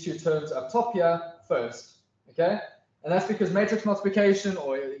group these two terms up top here first. Okay, and that's because matrix multiplication,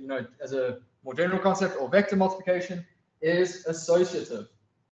 or as a more general concept, or vector multiplication, is associative.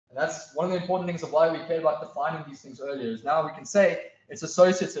 And that's one of the important things of why we care about defining these things earlier, is now we can say it's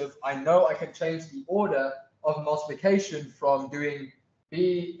associative. I know I can change the order of multiplication from doing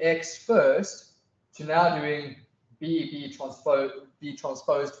bx first to now doing b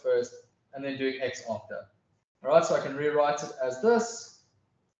transposed first, and then doing x after. All right, so I can rewrite it as this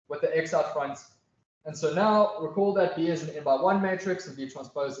with the x out front. And so now recall that B is an n by 1 matrix and B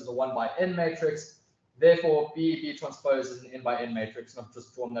transpose is a 1 by n matrix. Therefore, B transpose is an n by n matrix. And I've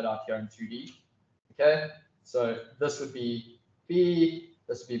just drawn that out here in 2D. Okay, so this would be B,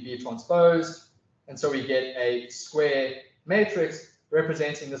 this would be B transposed. And so we get a square matrix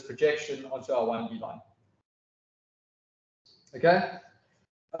representing this projection onto our 1D line. Okay.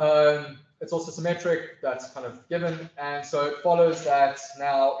 It's also symmetric, that's kind of given. And so it follows that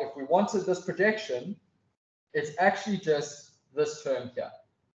now if we wanted this projection, it's actually just this term here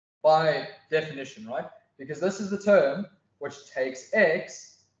by definition, right? Because this is the term which takes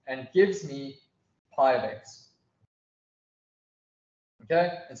x and gives me pi of x.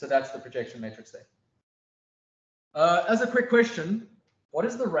 Okay, and so that's the projection matrix there. As a quick question, what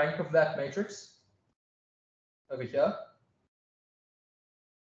is the rank of that matrix over here?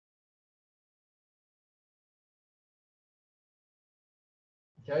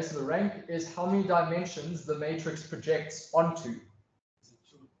 Okay, so the rank is how many dimensions the matrix projects onto.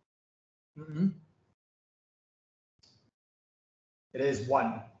 It is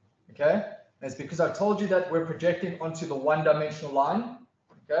 1. Okay, and it's because I told you that we're projecting onto the 1-dimensional line.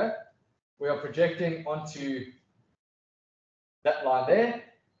 Okay, we are projecting onto that line there.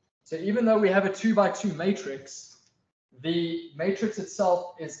 So even though we have a 2x2 matrix, the matrix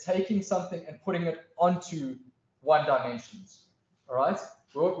itself is taking something and putting it onto one dimensions. All right.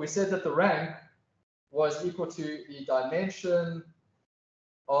 We said that the rank was equal to the dimension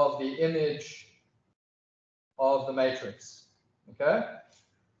of the image of the matrix. Okay.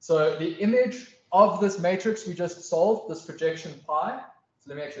 So the image of this matrix we just solved, this projection pi. So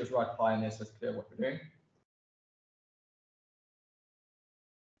let me actually just write pi in there so it's clear what we're doing.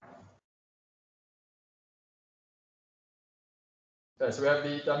 Okay, so we have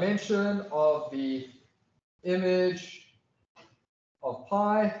the dimension of the image of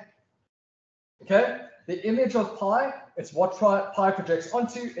pi. Okay, the image of pi, it's what pi projects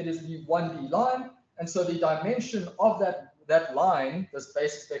onto. It is the 1D line. And so the dimension of that line, this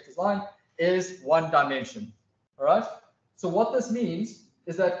basis vectors line, is one dimension. All right. So what this means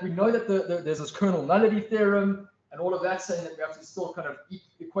is that we know that there's this kernel nullity theorem and all of that, saying that we have to still kind of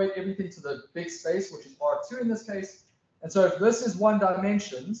equate everything to the big space, which is R2 in this case. And so if this is one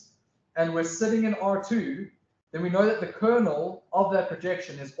dimensions and we're sitting in R2, then we know that the kernel of that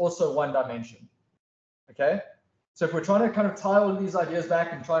projection is also one dimension. Okay. So if we're trying to kind of tie all of these ideas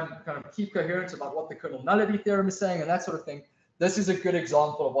back and try and kind of keep coherence about what the kernel nullity theorem is saying and that sort of thing, this is a good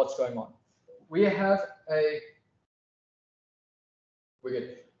example of what's going on. We have we're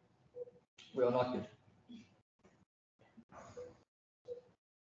good. We are not good.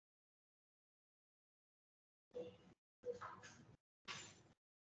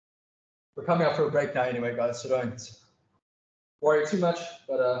 We're coming up for a break now anyway, guys, so don't worry too much,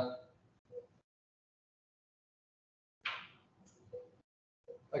 but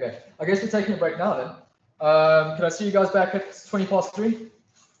okay, I guess we're taking a break now then. Can I see you guys back at 3:20?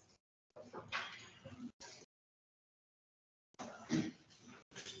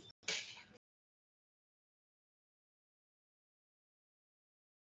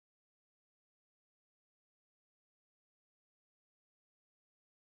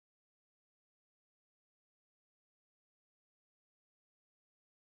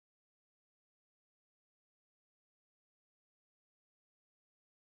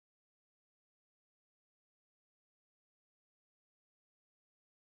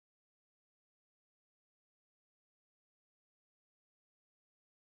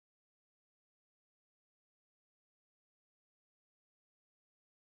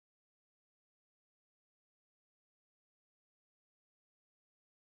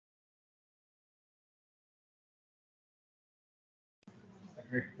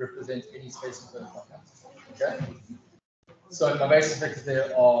 Represent any space in like that. Okay. So my basis vectors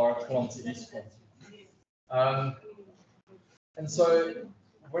there are quantities. And so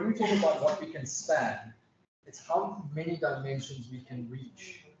when we talk about what we can span, it's how many dimensions we can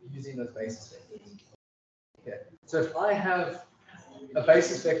reach using those basis vectors. Okay. So if I have a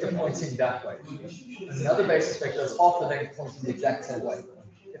basis vector pointing that way, and another basis vector is half the length pointing the exact same way.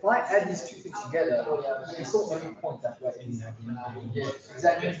 If I add these two things together, they still only point that way. Yeah,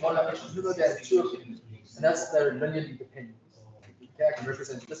 exactly. One dimension. You know there's two of them, and they're linearly dependent. Okay, I can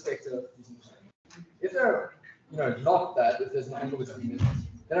represent this vector using this. If they're not that, if there's an angle between them,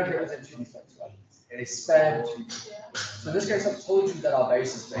 then I can represent two deflects, right? They span two. So in this case, I've told you that our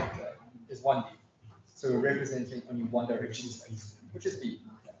basis vector is 1D. So we're representing only one direction space, which is B.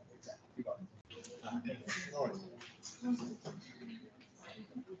 Yeah, exactly. You got it. All right.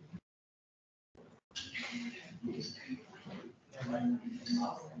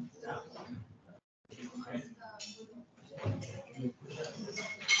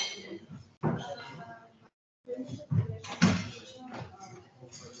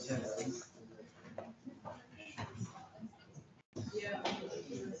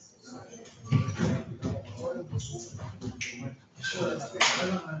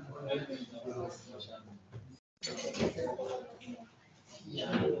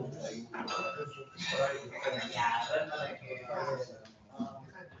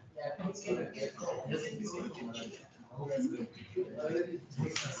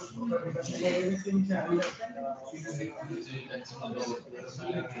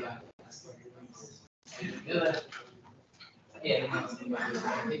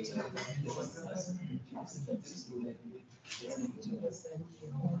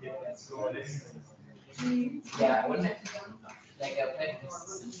 Yeah, wouldn't it? Like a pet.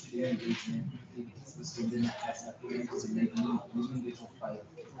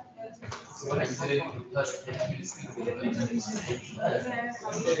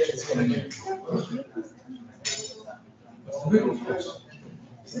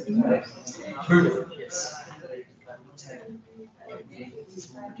 Yes.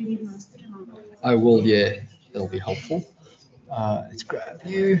 I will, yeah. That'll be helpful. Let's grab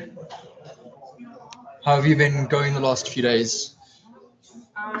you. How have you been going the last few days?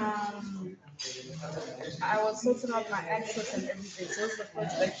 I was sorting out my access and everything. So this is the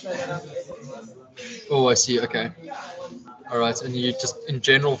first lecture that I'm able. Oh, I see. Okay. All right. And you just in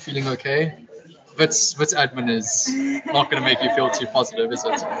general feeling okay? Wits admin is not going to make you feel too positive, is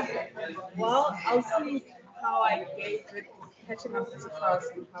it? Well, I'll see how I get with catching up with the class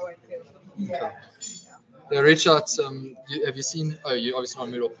and how I feel. Okay. Yeah, reach out. Have you seen? Oh, you obviously not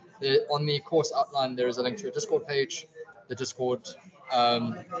Moodle. On the course outline, there is a link to a Discord page. The Discord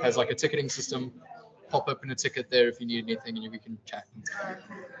has like a ticketing system. Pop open a ticket there if you need anything, and we can chat.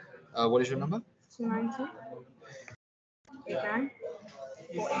 What is your number? 292 89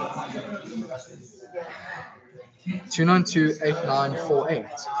 2928948.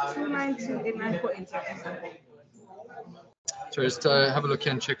 292 8948. So just have a look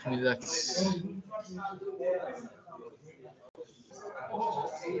here and check for me. That's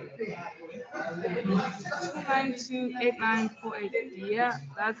 2928948. Yeah,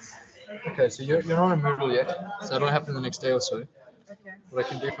 that's okay. So you're not on Moodle yet, so that'll happen the next day or so. okay. What I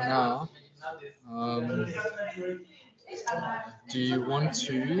can do for now. Do you want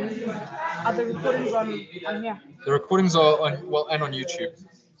to? Are the recordings on here? The recordings are on and on YouTube,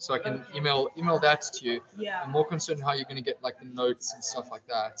 so I can email that to you. Yeah. I'm more concerned how you're going to get like the notes and stuff like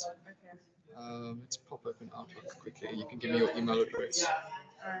that. Okay. Let's pop open Outlook quickly. You can give me your email address.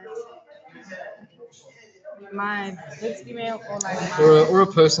 My business email or like my... or a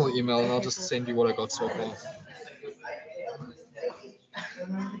personal email, and I'll just send you what I got so far.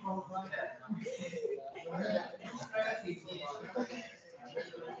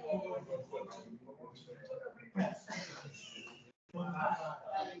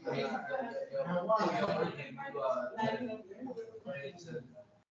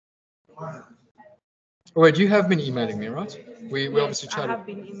 Oh, wait, you have been emailing me, right? We obviously chatted. I have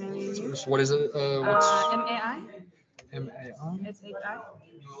been emailing you. So what is it? What's MAI? MAI? SHI?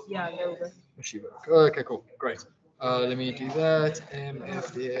 Yeah, there we go. Machine work. Oh, okay, cool. Great. Let me do that.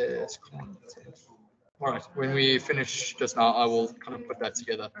 MFDS content. All right. When we finish just now, I will kind of put that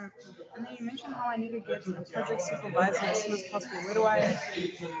together. And then you mentioned how I need to get a project supervisor as soon as possible. Who do I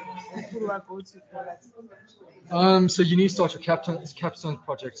go to for that? So you need to start your capstone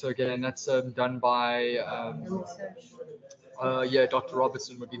project. So again, that's done by Dr.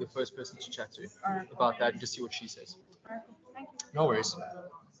 Robertson would be the first person to chat to about that and just see what she says. Thank you. No worries.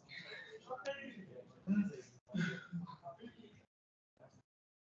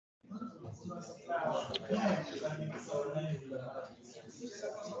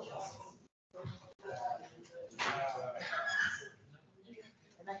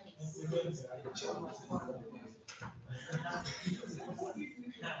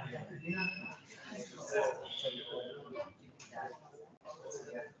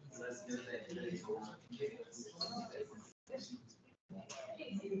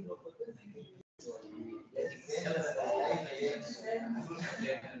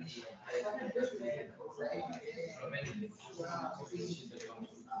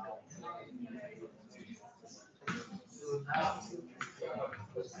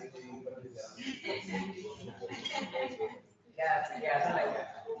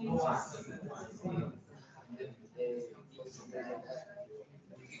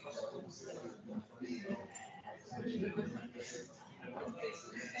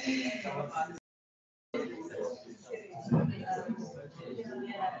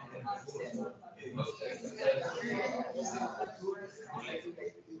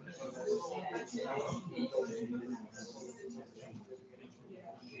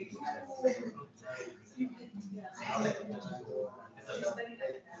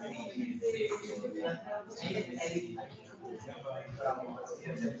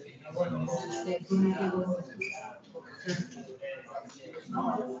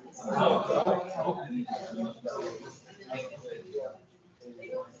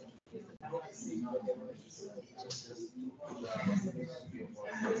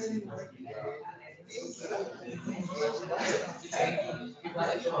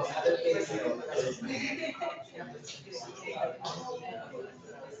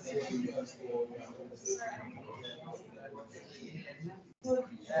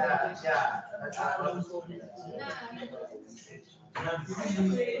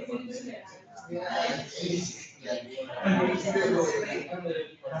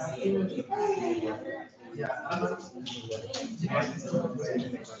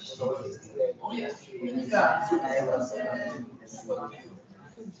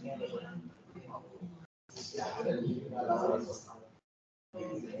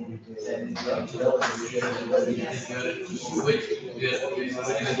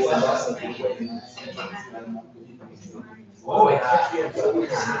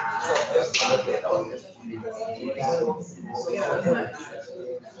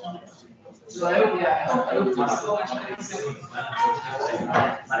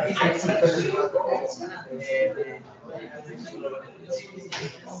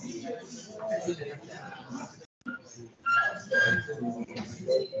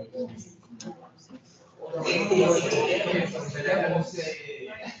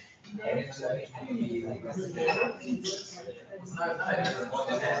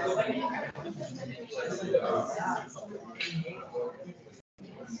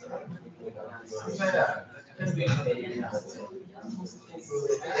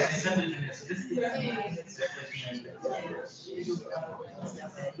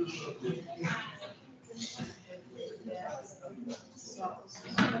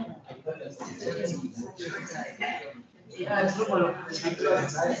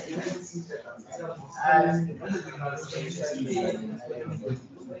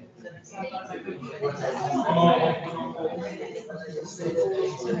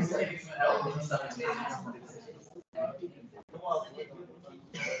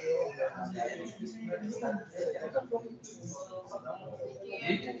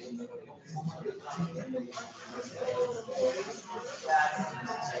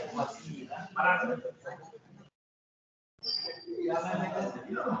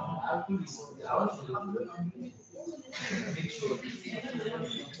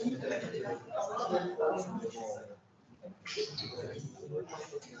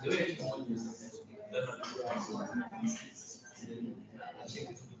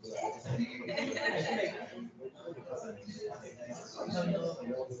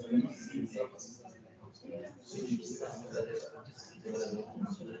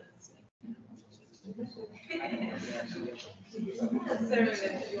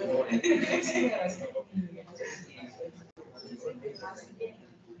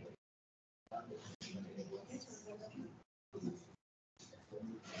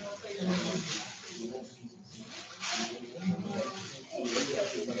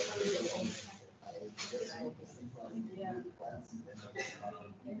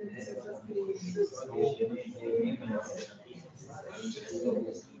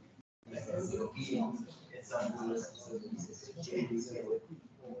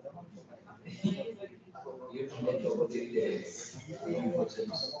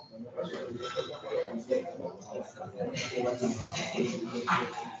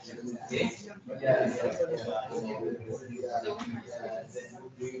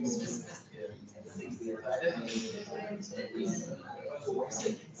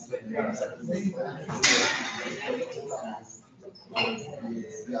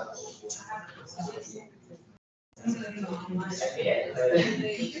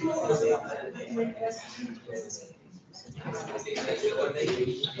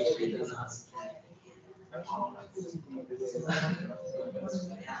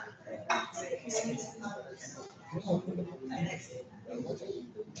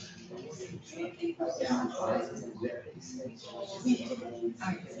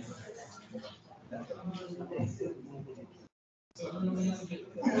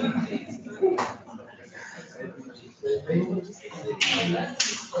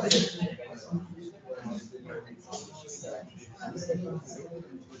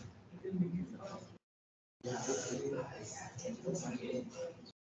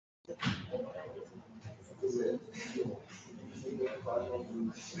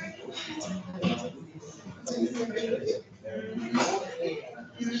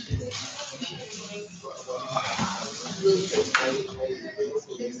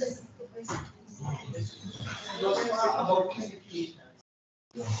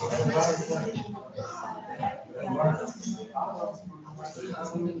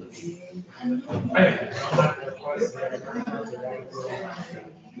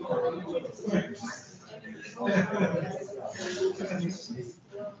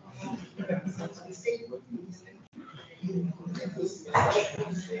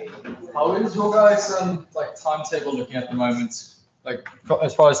 How is your guys' like timetable looking at the moment? Like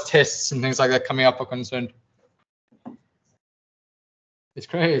as far as tests and things like that coming up are concerned? It's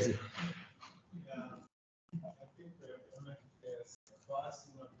crazy. Yeah, I think we have MFDS, vast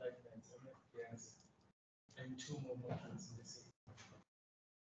amount of pipelines, MFDS, and 2 more modules in the same.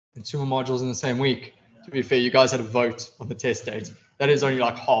 And 2 more modules in the same week. To be fair, you guys had a vote on the test date. That is only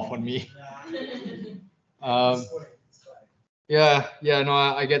like half on me. Yeah. Um, It's fine. Yeah, no,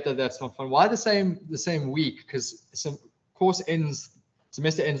 I get that. That's not fun. Why the same week? Because some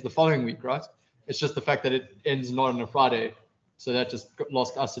semester ends the following week, right? It's just the fact that it ends not on a Friday, so that just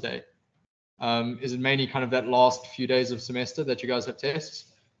lost us a day. Is it mainly kind of that last few days of semester that you guys have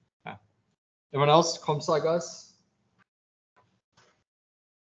tests? Yeah. Everyone else, comp sci guys?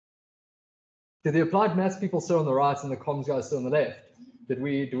 Did the applied maths people sit on the right and the comms guys sit on the left? Do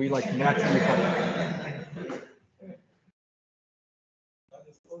we like naturally kind of...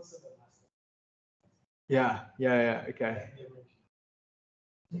 Yeah, okay.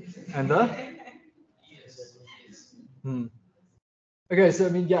 And okay, so I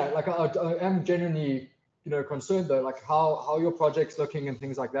mean, yeah, like I am genuinely, concerned though, like how your project's looking and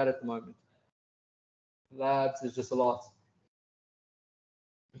things like that at the moment. Labs is just a lot.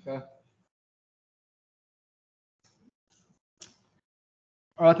 Okay.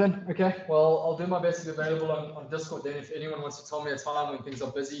 All right then. Okay. Well, I'll do my best to be available on Discord then. If anyone wants to tell me a time when things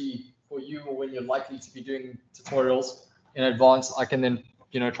are busy for you or when you're likely to be doing tutorials in advance, I can then,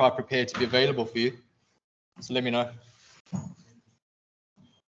 try prepare to be available for you. So let me know.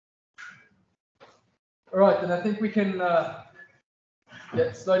 All right, then I think we can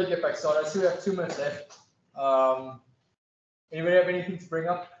slowly get back started. I see we have 2 minutes left. Anybody have anything to bring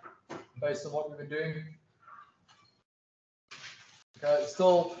up based on what we've been doing? Okay,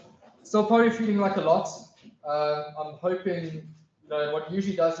 still probably feeling like a lot. I'm hoping, what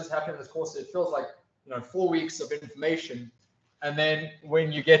usually does just happen in this course, it feels like, 4 weeks of information. And then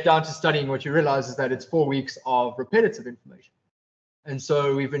when you get down to studying, what you realize is that it's 4 weeks of repetitive information. And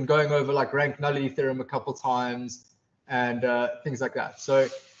so we've been going over like rank nullity theorem a couple times and things like that. So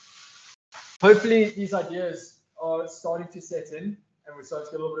hopefully these ideas are starting to set in and we're starting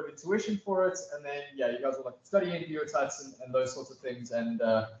to get a little bit of intuition for it. And then, yeah, you guys will like study and do your tests and those sorts of things. And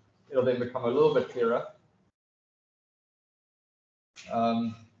it'll then become a little bit clearer.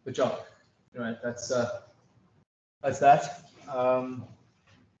 Good job. Anyway, that's that.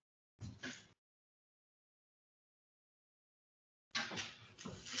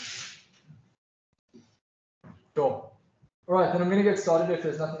 Sure. All right, then I'm going to get started if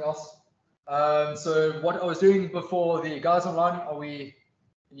there's nothing else. So what I was doing before, the guys online,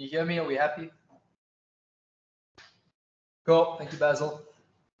 can you hear me? Are we happy? Cool, thank you, Basil.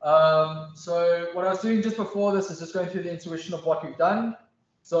 So what I was doing just before this is just going through the intuition of what we've done.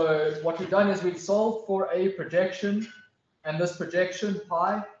 So what we've done is we've solved for a projection, and this projection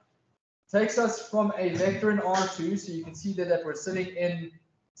pi takes us from a vector in R2. So you can see that we're sitting in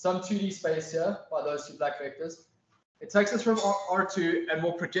some 2D space here by those 2 black vectors. It takes us from R2 and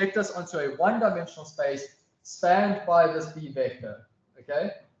will project us onto a 1-dimensional space spanned by this B vector.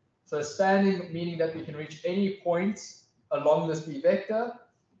 Okay, so spanning meaning that we can reach any point along this B vector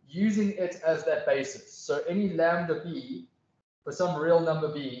using it as that basis. So any lambda B for some real number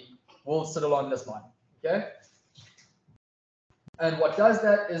B will sit along this line. Okay, and what does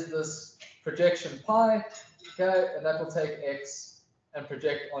that is this projection pi. Okay, and that will take X and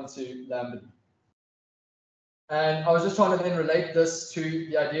project onto lambda B. And I was just trying to then relate this to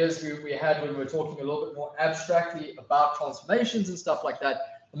the ideas we had when we were talking a little bit more abstractly about transformations and stuff like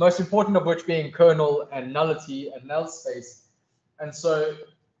that. The most important of which being kernel and nullity and null space. And so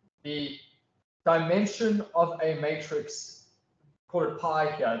the dimension of a matrix, call it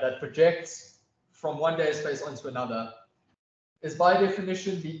pi here, that projects from one data space onto another, is by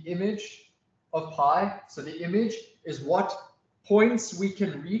definition the image of pi. So the image is what points we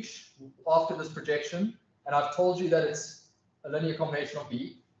can reach after this projection. And I've told you that it's a linear combination of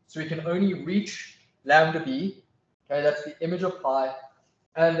B. So we can only reach lambda B. Okay, that's the image of pi.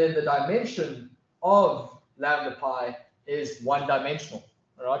 And then the dimension of lambda pi is 1-dimensional,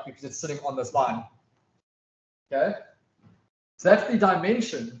 all right, because it's sitting on this line. Okay, so that's the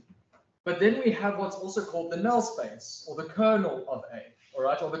dimension. But then we have what's also called the null space, or the kernel of A, all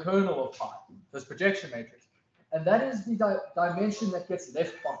right, or the kernel of pi, this projection matrix. And that is the dimension that gets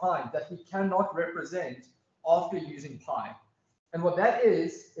left behind, that we cannot represent after using pi. And what that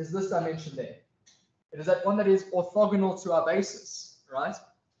is this dimension there. It is that one that is orthogonal to our basis, right?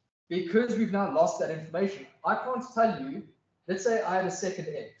 Because we've now lost that information, I can't tell you, let's say I had a second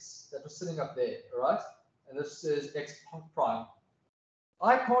X that was sitting up there, all right? And this is X prime.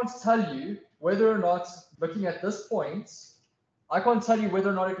 I can't tell you whether or not, looking at this point, I can't tell you whether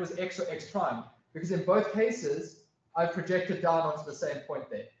or not it was X or X prime. Because in both cases, I projected down onto the same point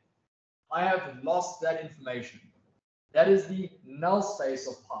there. I have lost that information. That is the null space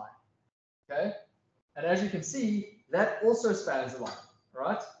of pi. Okay? And as you can see, that also spans a line,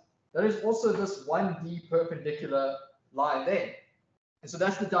 right? That is also this 1D perpendicular line there. And so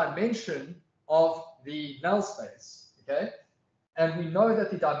that's the dimension of the null space. Okay? And we know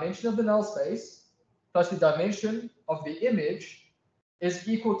that the dimension of the null space plus the dimension of the image is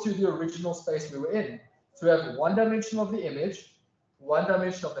equal to the original space we were in. So we have one dimension of the image, one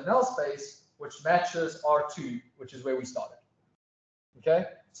dimension of the null space, which matches R2, which is where we started. Okay,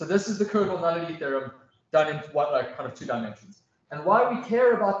 so this is the kernel nullity theorem done in kind of two dimensions. And why we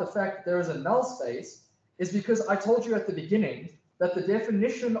care about the fact that there is a null space is because I told you at the beginning that the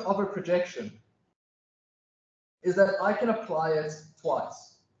definition of a projection is that I can apply it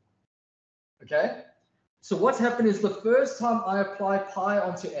twice. Okay, so what's happened is the first time I apply pi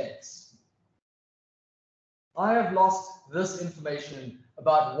onto x, I have lost this information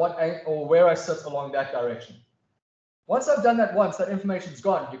about what or where I sit along that direction. Once I've done that once, that information's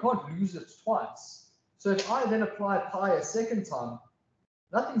gone. You can't lose it twice. So if I then apply pi a second time,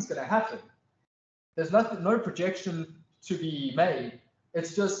 nothing's going to happen. There's nothing, no projection to be made.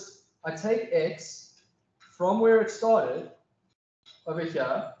 It's just I take x from where it started over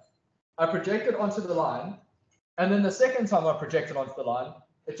here, I project it onto the line, and then the second time I project it onto the line,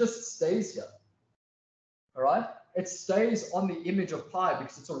 it just stays here. All right? It stays on the image of pi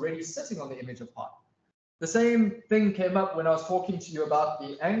because it's already sitting on the image of pi. The same thing came up when I was talking to you about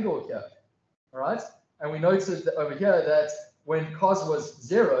the angle here. All right? And we noted that over here that when cos was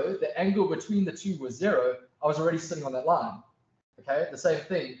 0, the angle between the two was 0. I was already sitting on that line. Okay? The same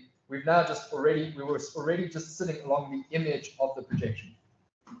thing. We were already just sitting along the image of the projection.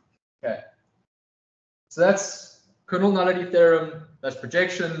 Okay. So that's kernel nullity theorem. That's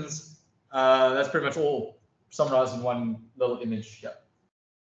projections. That's pretty much all summarized in one little image here.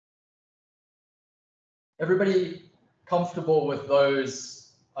 Everybody comfortable with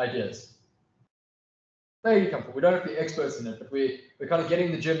those ideas? Very comfortable. We don't have to be experts in it, but we're kind of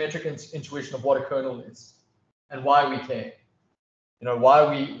getting the geometric intuition of what a kernel is and why we care. You know, why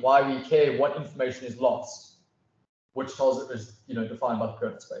we care what information is lost, which tells it is, you know, defined by the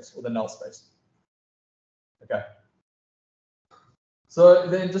kernel space or the null space. Okay. So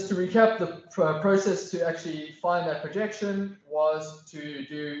then just to recap, the process to actually find that projection was to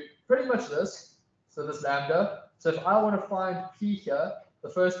do pretty much this. So this lambda. So if I want to find P here, the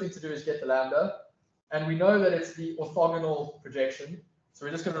first thing to do is get the lambda. And we know that it's the orthogonal projection. So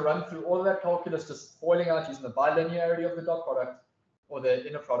we're just going to run through all of that calculus, just foiling out using the bilinearity of the dot product or the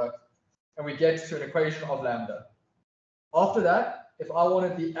inner product. And we get to an equation of lambda. After that, if I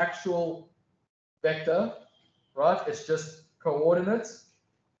wanted the actual vector, right, it's just coordinates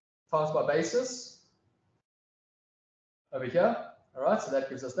times by basis over here. All right, so that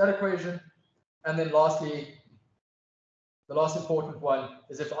gives us that equation. And then lastly, the last important one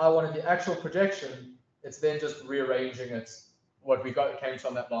is if I wanted the actual projection, it's then just rearranging it, what we came to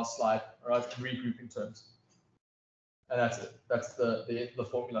on that last slide, all right, and regrouping terms. And that's it. That's the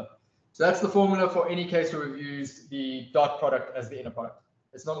formula. So that's the formula for any case where we've used the dot product as the inner product.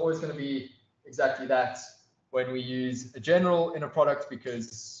 It's not always going to be exactly that when we use a general inner product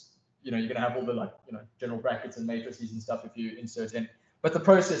because, you know, you're going to have all the, like, you know, general brackets and matrices and stuff if you insert in, but the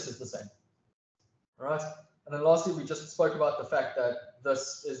process is the same. All right. And then lastly, we just spoke about the fact that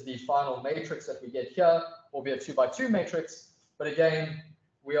this is the final matrix that we get here, will be a 2 by 2 matrix. But again,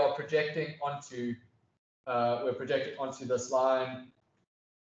 we are projecting onto this line.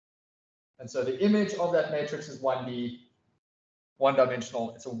 And so the image of that matrix is 1D, one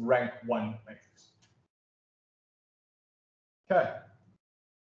dimensional. It's a rank 1 matrix. Okay.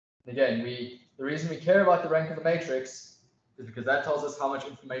 And again, the reason we care about the rank of the matrix is because that tells us how much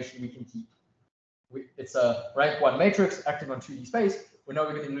information we can keep. It's a rank 1 matrix acting on 2D space. We know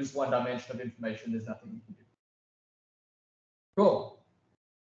we're going to lose one dimension of information. There's nothing we can do. Cool.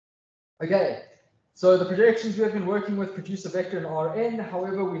 Okay. So the projections we have been working with produce a vector in Rn.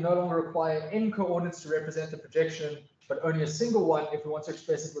 However, we no longer require n coordinates to represent the projection, but only a single one if we want to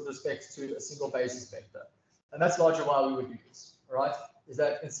express it with respect to a single basis vector. And that's largely why we would do this. All right. Is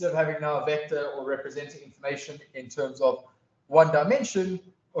that instead of having now a vector or representing information in terms of one dimension,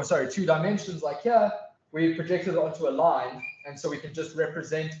 or sorry, 2 dimensions like here, we projected it onto a line, and so we can just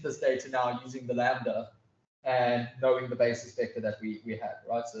represent this data now using the lambda and knowing the basis vector that we had,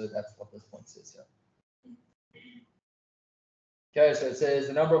 right? So that's what this point says here. Okay, so it says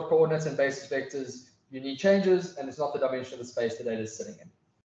the number of coordinates and basis vectors unique changes, and it's not the dimension of the space the data is sitting in.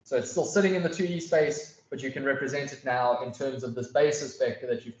 So it's still sitting in the 2D space, but you can represent it now in terms of this basis vector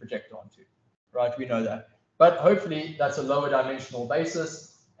that you've projected onto, right? We know that. But hopefully that's a lower dimensional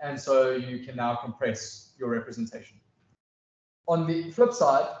basis, and so you can now compress your representation. On the flip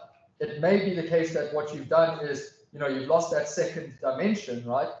side, it may be the case that what you've done is, you know, you've lost that second dimension,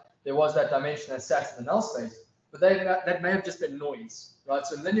 right? There was that dimension that sat in the null space, but that may have just been noise, right?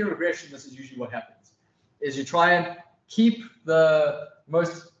 So in linear regression, this is usually what happens, is you try and keep the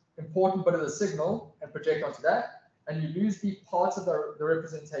most important bit of the signal and project onto that, and you lose the parts of the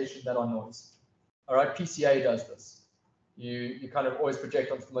representation that are noise. All right, PCA does this. You kind of always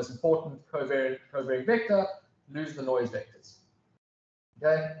project onto the most important covariant vector, lose the noise vectors.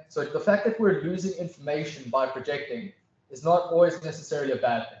 Okay, so the fact that we're losing information by projecting is not always necessarily a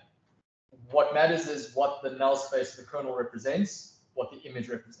bad thing. What matters is what the null space of the kernel represents, what the image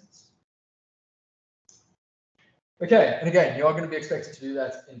represents. Okay, and again, you are going to be expected to do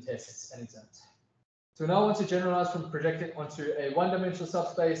that in tests and exams. So we now want to generalize from projecting onto a one-dimensional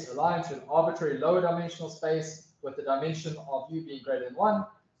subspace aligned to an arbitrary lower dimensional space with the dimension of u being greater than 1.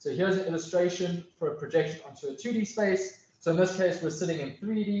 So here's an illustration for a projection onto a 2D space. So in this case, we're sitting in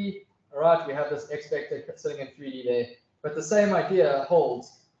 3D. All right, we have this x vector sitting in 3D there. But the same idea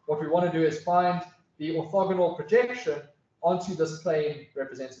holds. What we want to do is find the orthogonal projection onto this plane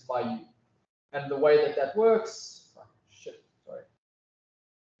represented by u. And the way that that works,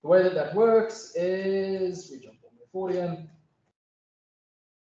 the way that that works is, we jump on the accordion.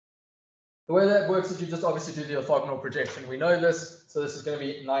 The way that works is you just obviously do the orthogonal projection. We know this, so this is going to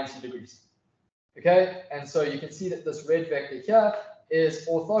be 90 degrees. Okay, and so you can see that this red vector here is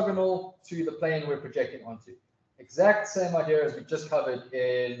orthogonal to the plane we're projecting onto. Exact same idea as we just covered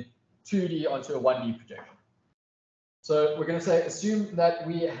in 2D onto a 1D projection. So we're going to say, assume that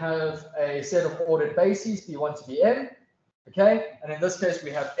we have a set of ordered bases, B1 to Bm. Okay, and in this case, we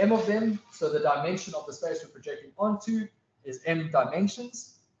have m of them. So the dimension of the space we're projecting onto is m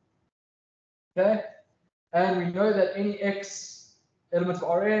dimensions. Okay, and we know that any x element of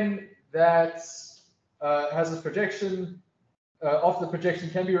Rn that has this projection of the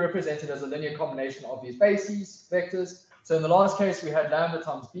projection can be represented as a linear combination of these bases vectors. So in the last case, we had lambda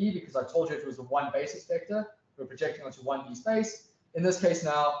times b because I told you it was a one basis vector. We're projecting onto 1D space. In this case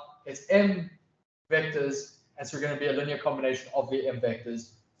now, it's m vectors. And so we're going to be a linear combination of the m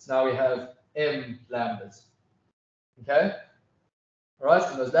vectors. So now we have m lambdas. Okay? All right,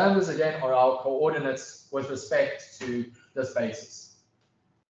 and those lambdas again are our coordinates with respect to this basis.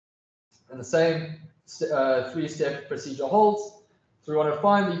 And the same three-step procedure holds. So we want to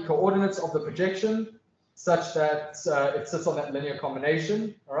find the coordinates of the projection such that it sits on that linear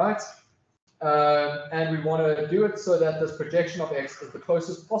combination. All right? And we want to do it so that this projection of x is the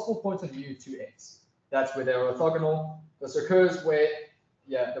closest possible point of u to x. That's where they're orthogonal. This occurs where,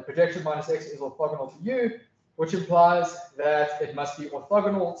 the projection minus x is orthogonal to u, which implies that it must be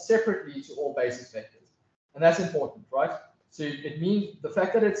orthogonal separately to all basis vectors. And that's important, right? So it means the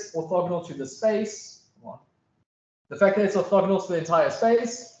fact that it's orthogonal to the space, the fact that it's orthogonal to the entire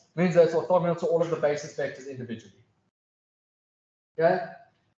space means that it's orthogonal to all of the basis vectors individually. Okay?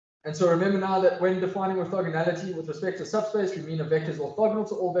 And so remember now that when defining orthogonality with respect to subspace, we mean a vector is orthogonal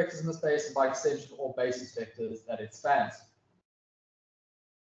to all vectors in the space and by extension to all basis vectors that it spans.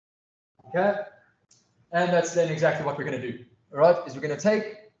 Okay? And that's then exactly what we're going to do. All right? Is we're going to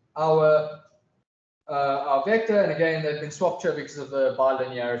take our vector, and again, they've been swapped here because of the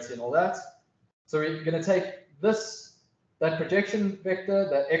bilinearity and all that. So we're going to take that projection vector,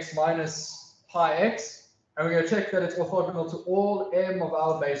 the x minus pi x, and we're going to check that it's orthogonal to all m of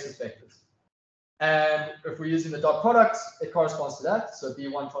our basis vectors. And if we're using the dot product, it corresponds to that. So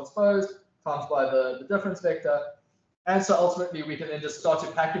B1 transposed times by the difference vector. And so ultimately, we can then just start to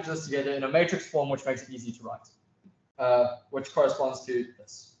package this together in a matrix form, which makes it easy to write, which corresponds to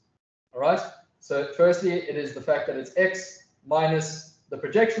this. All right. So firstly, it is the fact that it's x minus the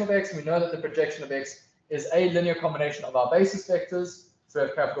projection of x. And we know that the projection of x is a linear combination of our basis vectors. So we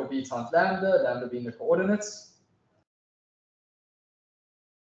have capital B times lambda, lambda being the coordinates.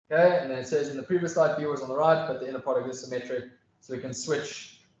 Okay, and then it says in the previous slide, B was on the right, but the inner product is symmetric. So we can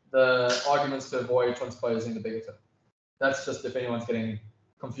switch the arguments to avoid transposing the bigger term. That's just if anyone's getting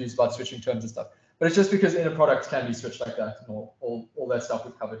confused about switching terms and stuff. But it's just because inner products can be switched like that, and all that stuff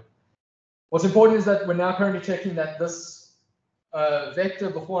we've covered. What's important is that we're now currently checking that this vector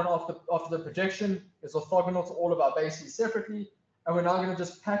before and after the projection is orthogonal to all of our bases separately. And we're now going to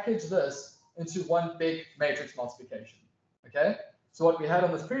just package this into one big matrix multiplication. Okay? So what we had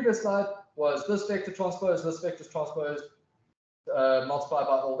on this previous slide was this vector transpose, this vector transpose, multiplied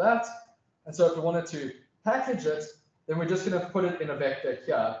by all that. And so if we wanted to package it, then we're just going to put it in a vector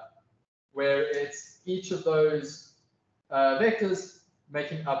here, where it's each of those vectors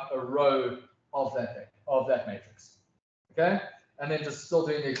making up a row of that matrix. Okay? And then just still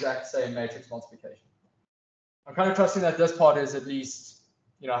doing the exact same matrix multiplication. I'm kind of trusting that this part is at least,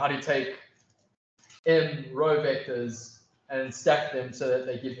 how do you take m row vectors and stack them so that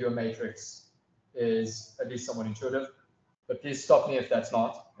they give you a matrix is at least somewhat intuitive. But please stop me if that's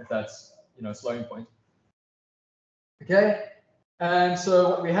not, if that's, a slowing point. Okay, and so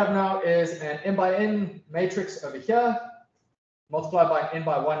what we have now is an n by n matrix over here, multiplied by an n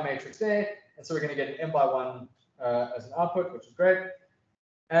by 1 matrix there, and so we're going to get an n by 1 as an output, which is great.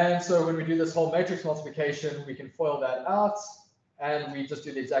 And so when we do this whole matrix multiplication, we can FOIL that out, and we just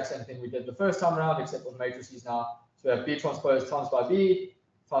do the exact same thing we did the first time around, except with matrices now. So we have B transpose times by B,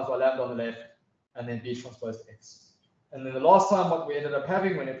 times by lambda on the left, and then B transpose X. And then the last time what we ended up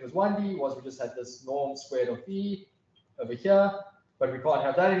having when it was 1D was we just had this norm squared of B over here, but we can't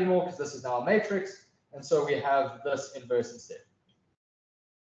have that anymore because this is now a matrix, and so we have this inverse instead.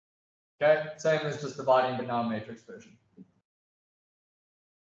 Okay, same as just dividing, but now matrix version.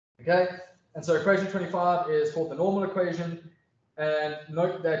 Okay, and so equation 25 is called the normal equation, and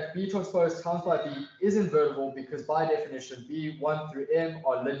note that B transpose times by B is invertible because by definition B1 through M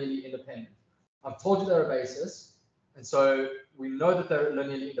are linearly independent. I've told you they're a basis, and so we know that they're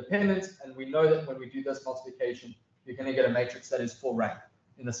linearly independent, and we know that when we do this multiplication, you're going to get a matrix that is full rank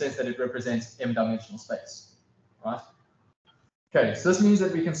in the sense that it represents m-dimensional space, right? Okay, so this means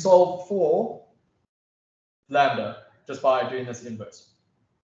that we can solve for lambda just by doing this inverse.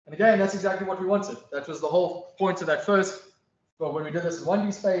 And again, that's exactly what we wanted. That was the whole point of that first. But when we did this in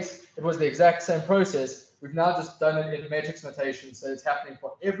 1D space, it was the exact same process. We've now just done it in matrix notation, so it's happening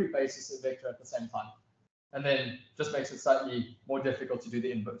for every basis of vector at the same time. And then just makes it slightly more difficult to do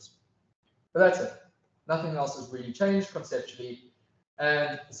the inverse. But that's it. Nothing else has really changed conceptually.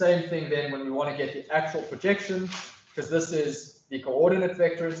 And the same thing then when we want to get the actual projection, because this is the coordinate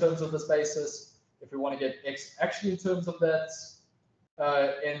vector in terms of this basis. If we want to get X actually in terms of that,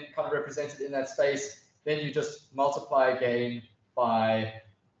 and kind of represented in that space, then you just multiply again by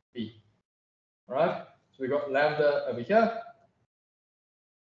B. All right, so we've got lambda over here.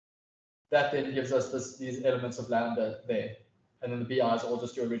 That then gives us these elements of lambda there. And then the BI's are all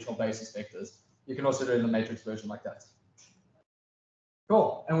just your original basis vectors. You can also do it in the matrix version like that.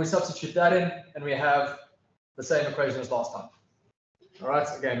 Cool, and we substitute that in, and we have the same equation as last time. All right,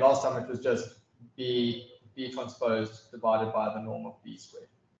 again, last time it was just B transpose divided by the norm of B squared.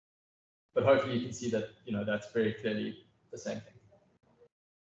 But hopefully you can see that, you know, that's very clearly the same thing.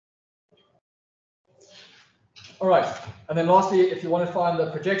 All right, and then lastly, if you want to find the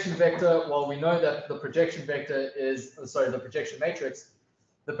projection vector, well, we know that the projection vector is, the projection matrix.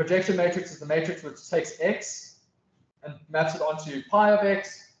 The projection matrix is the matrix which takes X and maps it onto pi of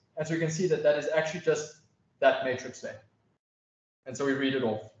X. And so we can see that that is actually just that matrix there. And so we read it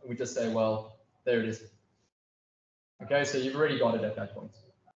off and we just say, well, there it is. Okay, so you've already got it at that point.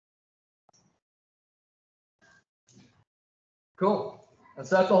 Cool. And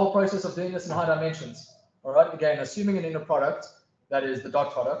so that's the whole process of doing this in high dimensions. All right, again, assuming an inner product, that is the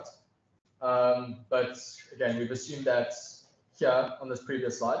dot product. But again, we've assumed that here on this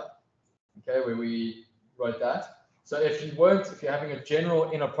previous slide, okay, where we wrote that. So if you're having a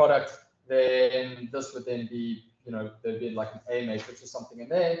general inner product, then this would then be, you know, there'd be like an A matrix or something in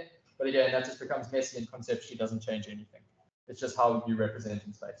there. But again, that just becomes messy and conceptually doesn't change anything. It's just how you represent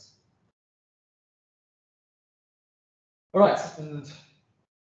in space. All right, and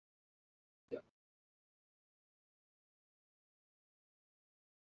yeah.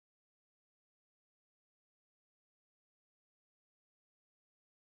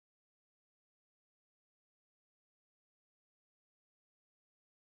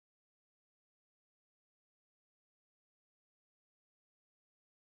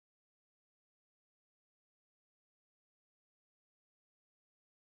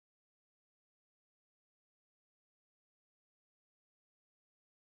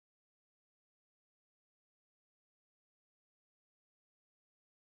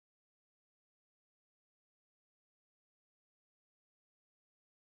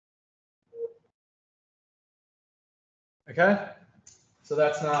 Okay, so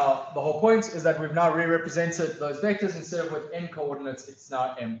that's now the whole point is that we've now re-represented those vectors instead of with n coordinates, it's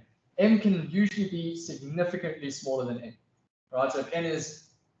now m. M can usually be significantly smaller than n, right? So if n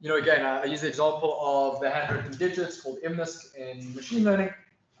is, you know, again, I use the example of the handwritten digits called MNIST in machine learning.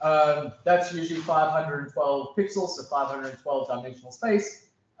 That's usually 512 pixels, so 512 dimensional space.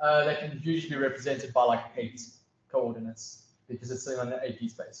 That can usually be represented by like 8 coordinates because it's sitting on an AP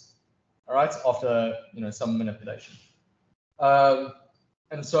space. All right, after, you know, some manipulation.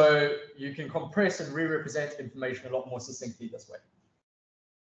 And so you can compress and re-represent information a lot more succinctly this way.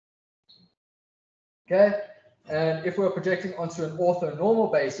 Okay, and if we're projecting onto an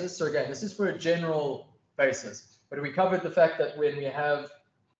orthonormal basis, so again, this is for a general basis, but we covered the fact that when we have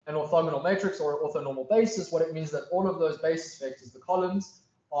an orthogonal matrix or an orthonormal basis, what it means that all of those basis vectors, the columns,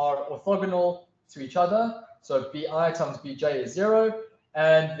 are orthogonal to each other. So bi times bj is 0,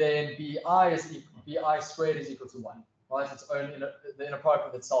 and then bi squared is equal to 1. right? Its own the inner product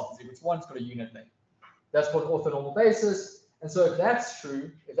of itself is equal to 1. It's got a unit length. That's called orthonormal basis. And so if that's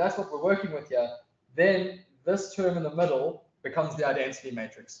true, if that's what we're working with here, then this term in the middle becomes the identity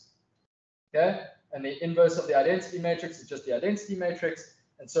matrix. Okay? And the inverse of the identity matrix is just the identity matrix.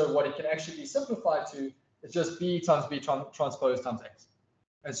 And so what it can actually be simplified to is just B times B transpose times X.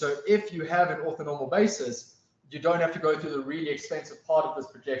 And so if you have an orthonormal basis, you don't have to go through the really expensive part of this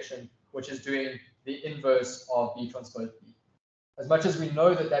projection, which is doing the inverse of B transpose B. As much as we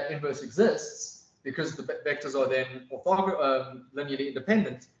know that that inverse exists, because the vectors are then linearly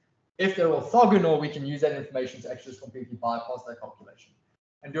independent, if they're orthogonal, we can use that information to actually just completely bypass that calculation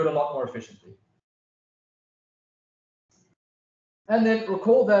and do it a lot more efficiently. And then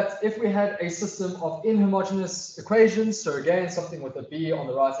recall that if we had a system of inhomogeneous equations, so again, something with a B on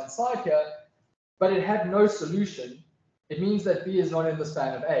the right-hand side here, but it had no solution, it means that B is not in the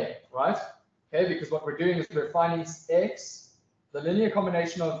span of A, right? Okay, because what we're doing is we're finding X, the linear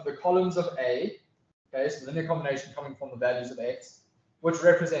combination of the columns of A, okay, so linear combination coming from the values of X, which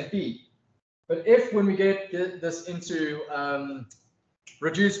represent B. But if when we get this into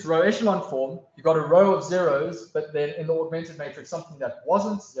reduced row echelon form, you've got a row of zeros, but then in the augmented matrix, something that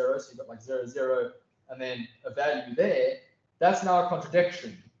wasn't zero, so you've got like 0, 0, and then a value there, that's now a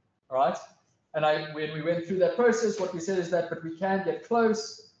contradiction, all right? And when we went through that process, what we said is that, but we can get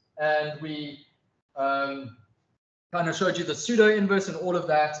close, and we kind of showed you the pseudo inverse and all of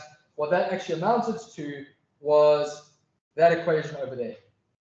that. What that actually amounted to was that equation over there.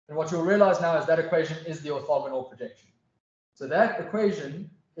 And what you'll realize now is that equation is the orthogonal projection. So that equation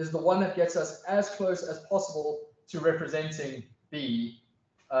is the one that gets us as close as possible to representing B,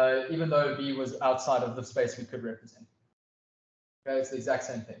 even though B was outside of the space we could represent. Okay, it's the exact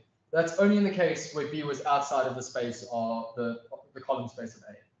same thing. That's only in the case where B was outside of the space of the column space of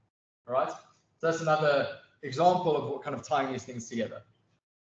A. All right, so that's another example of what kind of tying these things together.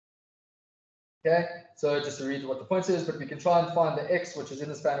 Okay, so just to read what the point is, but we can try and find the X, which is in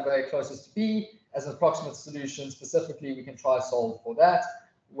the span of A closest to B, as an approximate solution. Specifically, we can try solve for that,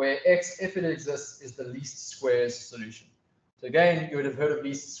 where X, if it exists, is the least squares solution. So again, you would have heard of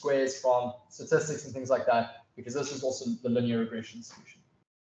least squares from statistics and things like that, because this is also the linear regression solution.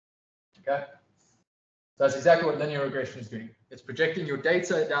 Okay, so that's exactly what linear regression is doing. It's projecting your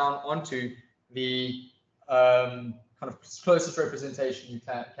data down onto the kind of closest representation you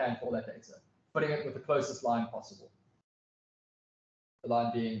can for that data, putting it with the closest line possible. The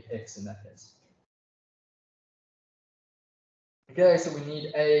line being X in that case. Okay, so we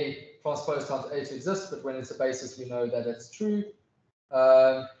need A transpose times A to exist, but when it's a basis, we know that it's true.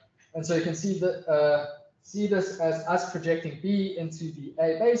 And so you can see that see this as us projecting B into the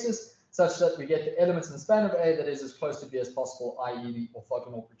A basis, such that we get the elements in the span of A that is as close to B as possible, i.e. the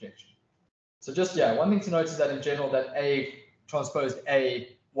orthogonal projection. So just, yeah, one thing to note is that in general, that A transposed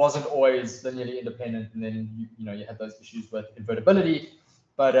A wasn't always linearly independent, and then you had those issues with invertibility.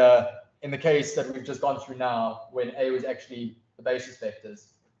 But in the case that we've just gone through now, when A was actually the basis vectors,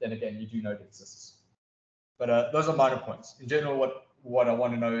 then again, you do know it exists. But those are minor points. In general, what I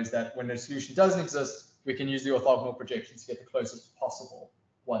want to know is that when a solution doesn't exist, we can use the orthogonal projection to get the closest possible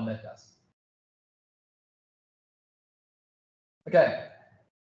one that does. Okay.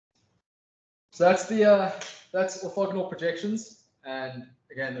 So that's orthogonal projections, and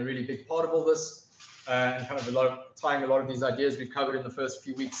again, a really big part of all this, and kind of tying a lot of these ideas we've covered in the first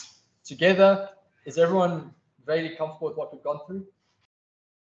few weeks together. Is everyone very comfortable with what we've gone through?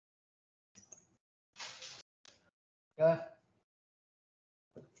 Yeah.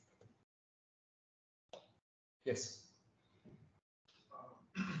 Yes.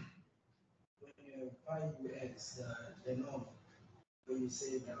 When you find UX, the norm, when you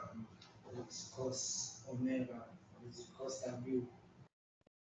say that it's cos omega, it's cos W,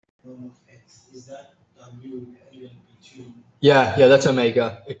 norm of X, is that W element between? Yeah, that's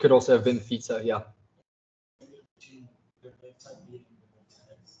omega. It could also have been theta, yeah. Between the vector B and the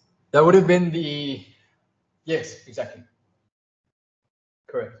vector X. That would have been the, yes, exactly.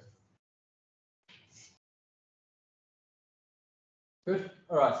 Correct. Good.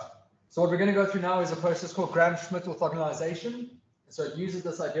 All right. So what we're going to go through now is a process called Gram-Schmidt orthogonalization. So it uses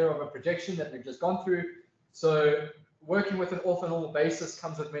this idea of a projection that we've just gone through. So working with an orthonormal basis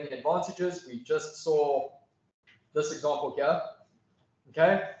comes with many advantages. We just saw this example here.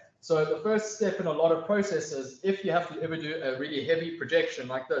 Okay. So the first step in a lot of processes, if you have to ever do a really heavy projection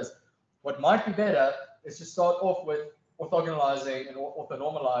like this, what might be better is to start off with orthogonalizing and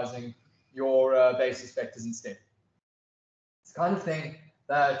orthonormalizing your basis vectors instead. It's the kind of thing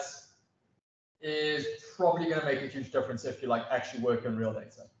that is probably going to make a huge difference if you actually work in real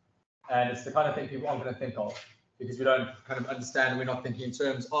data. And it's the kind of thing people aren't going to think of because we don't kind of understand, we're not thinking in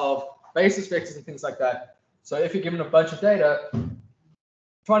terms of basis vectors and things like that. So if you're given a bunch of data,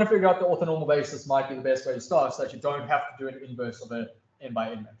 trying to figure out the orthonormal basis might be the best way to start, so that you don't have to do an inverse of an n by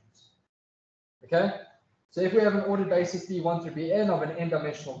n matrix. Okay? So if we have an ordered basis B1 through Bn of an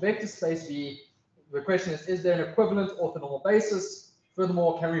n-dimensional vector space V, the question is there an equivalent orthonormal basis?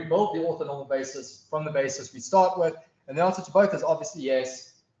 Furthermore, can we build the orthonormal basis from the basis we start with? And the answer to both is obviously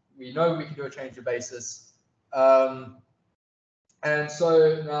yes. We know we can do a change of basis. And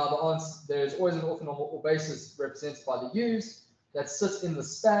so now the answer, there's always an orthonormal basis represented by the u's that sits in the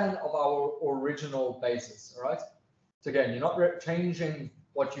span of our original basis, all right? So again, you're not changing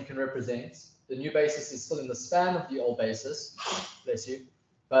what you can represent. The new basis is still in the span of the old basis, bless you,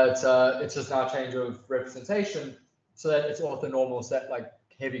 but it's just now a change of representation so that it's orthonormal, so that like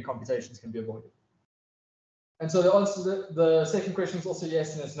heavy computations can be avoided. And so the answer to the second question is also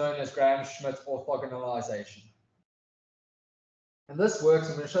yes, and it's known as Graham-Schmidt orthogonalization. And this works.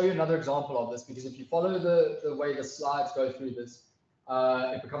 I'm going to show you another example of this, because if you follow the way the slides go through this,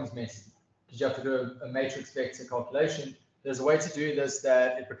 it becomes messy, because you have to do a matrix vector calculation. There's a way to do this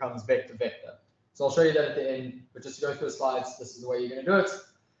that it becomes vector-vector. So I'll show you that at the end, but just to go through the slides, this is the way you're going to do it.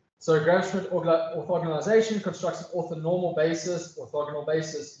 So Graham-Schmidt orthogonalization constructs an orthonormal basis, orthogonal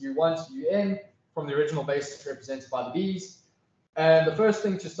basis U1 to Un from the original basis represented by the B's. And the first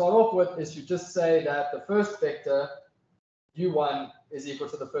thing to start off with is you just say that the first vector U1 is equal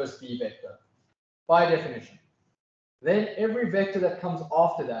to the first B vector, by definition. Then every vector that comes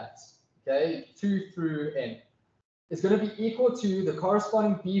after that, okay, 2 through n, is going to be equal to the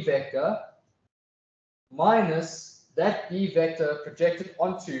corresponding B vector minus that B vector projected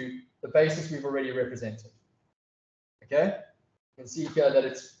onto the basis we've already represented. Okay? You can see here that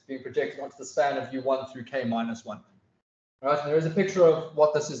it's being projected onto the span of U1 through K minus 1. All right, and there is a picture of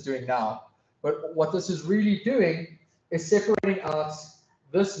what this is doing now. But what this is really doing is separating out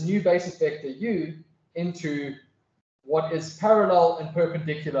this new basis vector U into what is parallel and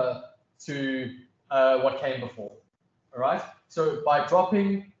perpendicular to what came before. All right, so by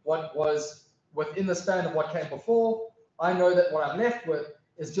dropping what was within the span of what came before, I know that what I'm left with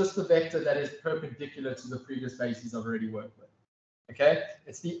is just the vector that is perpendicular to the previous bases I've already worked with. Okay,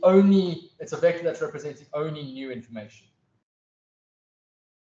 it's a vector that's representing only new information.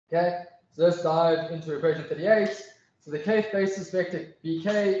 Okay, so let's dive into equation 38. So the kth basis vector bk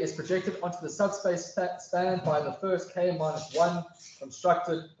is projected onto the subspace span by the first k minus 1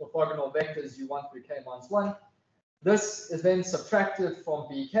 constructed orthogonal vectors u1 through k minus 1. This is then subtracted from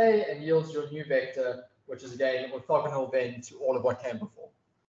bk and yields your new vector, which is again orthogonal then to all of what came before.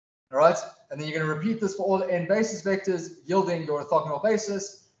 All right, and then you're going to repeat this for all n basis vectors, yielding your orthogonal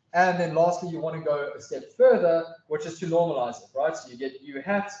basis. And then lastly, you want to go a step further, which is to normalize it, right? So you get u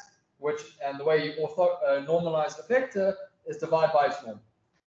hat, and the way you normalize the vector is divide by its norm.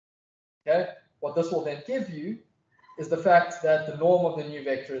 Okay, what this will then give you is the fact that the norm of the new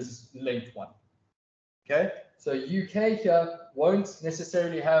vector is length 1. Okay, so UK here won't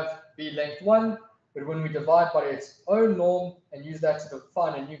necessarily be length 1, but when we divide by its own norm and use that to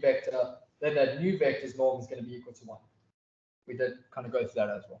define a new vector, then that new vector's norm is going to be equal to 1. We did kind of go through that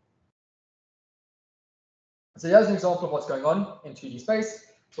as well. So here's an example of what's going on in 2D space.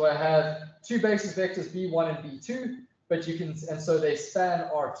 So I have two basis vectors B1 and B2, and so they span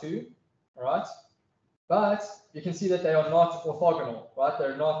R2, all right? But you can see that they are not orthogonal, right?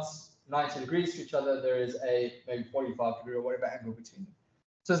 They're not 90 degrees to each other. There is a maybe 45 degree or whatever angle between them.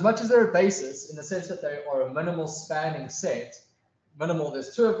 So as much as they're a basis, in the sense that they are a minimal spanning set, minimal,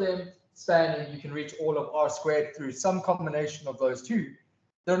 there's two of them, spanning, you can reach all of R squared through some combination of those two.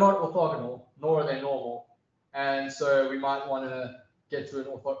 They're not orthogonal, nor are they normal. And so we might want to get to an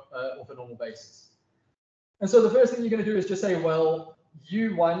orthonormal basis. And so the first thing you're going to do is just say, well,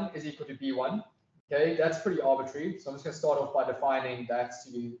 U1 is equal to B1. Okay, that's pretty arbitrary. So I'm just going to start off by defining that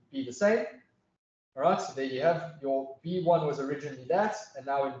to be the same. All right, so there you have your B1 was originally that, and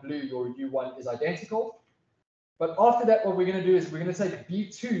now in blue, your U1 is identical. But after that, what we're going to do is we're going to take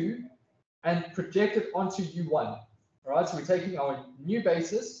B2 and project it onto U1. All right, so we're taking our new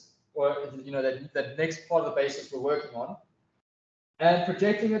basis, or that next part of the basis we're working on, and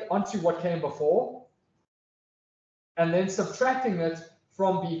projecting it onto what came before, and then subtracting it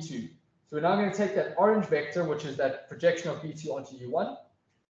from B2. So we're now going to take that orange vector, which is that projection of B2 onto U1,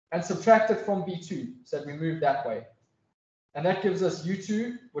 and subtract it from B2, so that we move that way. And that gives us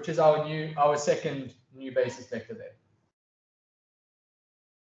U2, which is our second new basis vector there.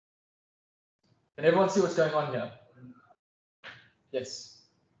 Can everyone see what's going on here? Yes?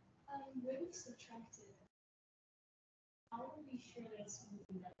 When we subtract it, how are we sure it's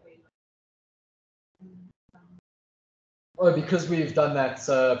moving that way? Oh, because we've done that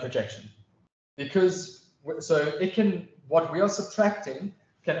projection. So it can, what we are subtracting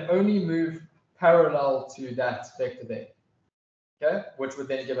can only move parallel to that vector there. Okay, which would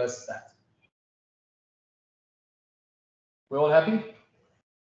then give us that. We're all happy?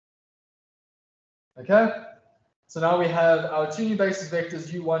 Okay, so now we have our two new basis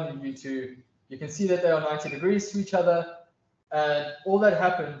vectors, u1 and u2. You can see that they are 90 degrees to each other. And all that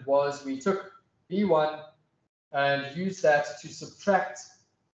happened was we took b1 and used that to subtract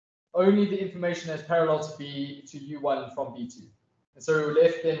only the information that's parallel to u1 from b2. And so we're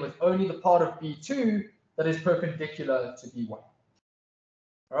left then with only the part of b2 that is perpendicular to b1.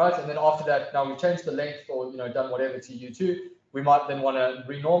 All right, and then after that, now we've changed the length or done whatever to u2. We might then want to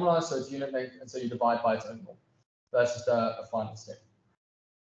renormalize, so it's unit length, and so you divide by its own norm. That's just a final step.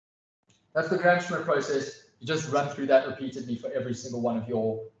 That's the Gram-Schmidt process. You just run through that repeatedly for every single one of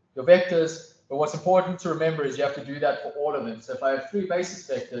your vectors. But what's important to remember is you have to do that for all of them. So if I have three basis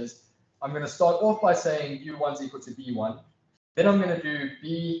vectors, I'm going to start off by saying u1 is equal to b1. Then I'm going to do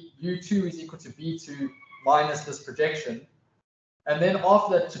u2 is equal to b2 minus this projection. And then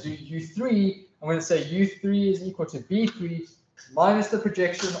after that, to do u3, I'm going to say u3 is equal to b3 minus the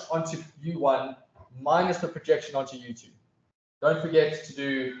projection onto u1 minus the projection onto u2. Don't forget to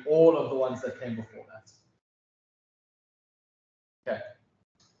do all of the ones that came before that. Okay.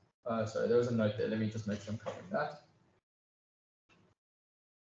 Sorry, there was a note there. Let me just make sure I'm covering that.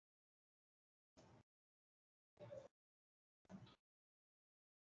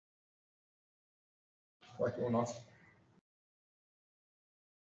 Like or not.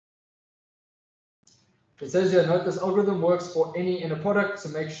 It says here, note this algorithm works for any inner product, so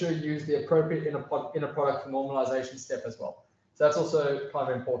make sure you use the appropriate inner product normalization step as well. So that's also kind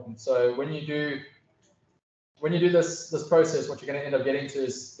of important. So when you do this process, what you're going to end up getting to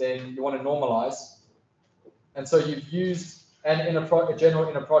is then you want to normalize. And so you've used a general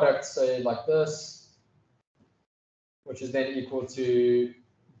inner product, say like this, which is then equal to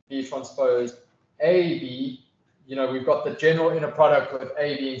B transpose AB. We've got the general inner product with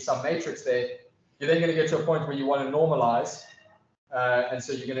A being some matrix there. You're then going to get to a point where you want to normalize. And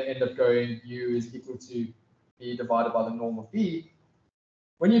so you're going to end up going U is equal to B divided by the norm of B.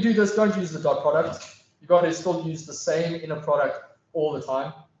 When you do this, don't use the dot product. You've got to still use the same inner product all the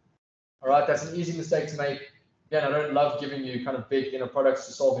time. All right, that's an easy mistake to make. Again, I don't love giving you kind of big inner products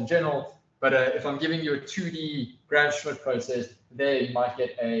to solve in general, but if I'm giving you a 2D Gram-Schmidt process, there you might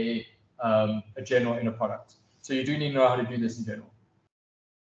get a general inner product. So you do need to know how to do this in general.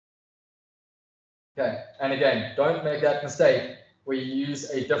 Okay, and again, don't make that mistake where you use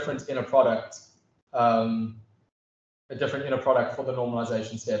a different inner product, for the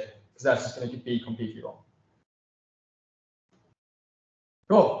normalization step, because that's just going to be completely wrong.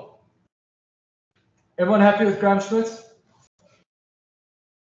 Cool. Everyone happy with Gram-Schmidt?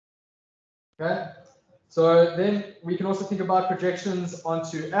 Okay. So then we can also think about projections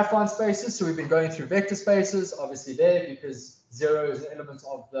onto affine spaces. So we've been going through vector spaces, obviously there, because 0 is an element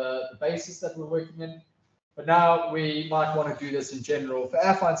of the basis that we're working in. But now we might want to do this in general for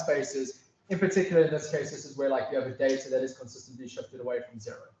affine spaces. In particular, in this case, this is where like you have a data that is consistently shifted away from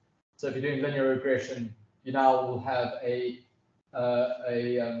 0. So if you're doing linear regression, you now will have a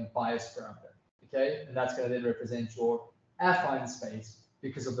bias parameter, okay? And that's going to then represent your affine space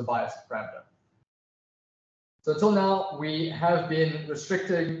because of the bias parameter. So until now, we have been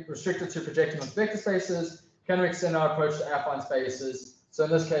restricted to projecting on vector spaces. Can we extend our approach to affine spaces? So in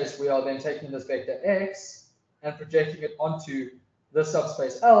this case, we are then taking this vector x and projecting it onto the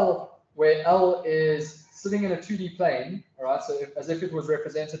subspace L, where L is sitting in a 2D plane, all right? So as if it was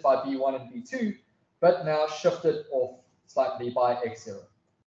represented by B1 and B2, but now shifted off slightly by x0.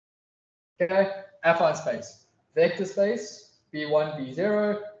 Okay, affine space, vector space, B1,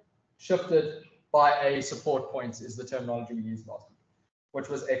 B0, shifted by a support point is the terminology we used last week, which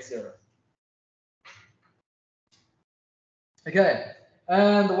was x0. Okay,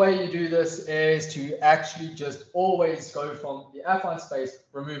 and the way you do this is to actually just always go from the affine space,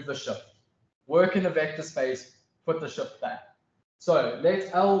 remove the shift. Work in a vector space, put the shift back. So let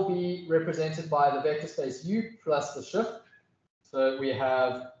L be represented by the vector space U plus the shift. So we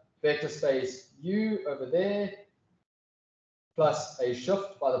have vector space U over there, plus a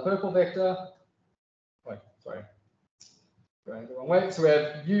shift by the purple vector. Wait, sorry. Going the wrong way. So we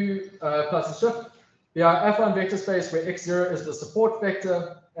have U plus a shift. We have affine vector space where x0 is the support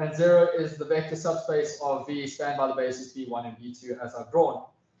vector and 0 is the vector subspace of V spanned by the bases V1 and V2 as I've drawn.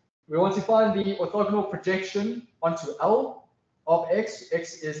 We want to find the orthogonal projection onto L of x.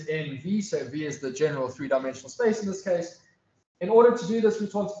 X is in V, so V is the general three-dimensional space in this case. In order to do this, we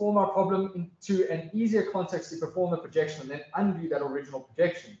transform our problem into an easier context to perform the projection and then undo that original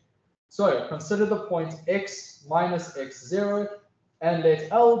projection. So consider the point x minus x0 and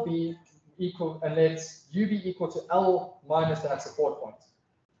let L be equal, and let U be equal to L minus that support point.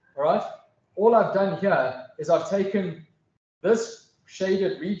 All right. All I've done here is I've taken this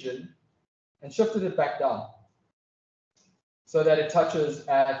shaded region and shifted it back down so that it touches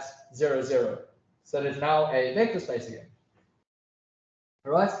at 0, 0. So it's now a vector space again.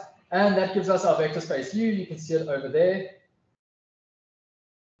 All right. And that gives us our vector space U. You can see it over there.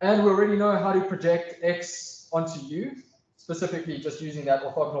 And we already know how to project X onto U, specifically just using that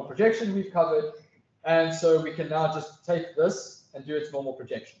orthogonal projection we've covered. And so we can now just take this and do its normal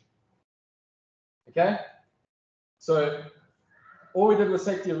projection. Okay? So all we did was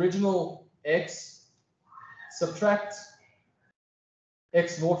take the original X, subtract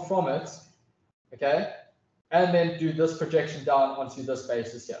X0 from it, okay? And then do this projection down onto this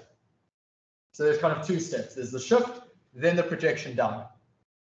basis here. So there's kind of two steps. There's the shift, then the projection down.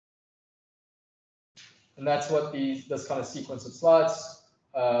 And that's what this kind of sequence of slides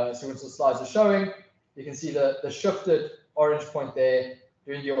are showing. You can see the shifted orange point there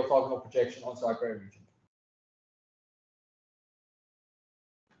doing the orthogonal projection onto our gray region.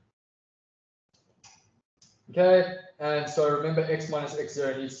 Okay, and so remember x minus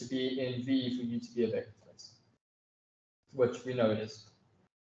x0 needs to be in V for U to be a vector space, which we know it is.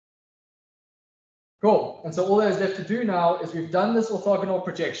 Cool, and so all that is left to do now is we've done this orthogonal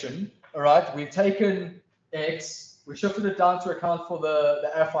projection, all right? We've taken x, we shifted it down to account for the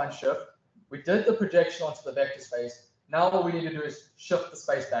affine shift. We did the projection onto the vector space. Now what we need to do is shift the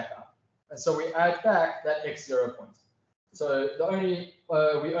space back up. And so we add back that x0 point. So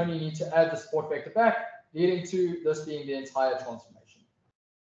we only need to add the support vector back, leading to this being the entire transformation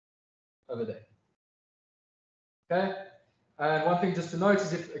over there. Okay, and one thing just to note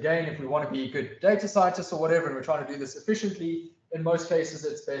is if we want to be good data scientists or whatever, and we're trying to do this efficiently, in most cases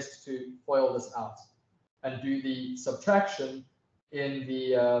it's best to FOIL this out and do the subtraction in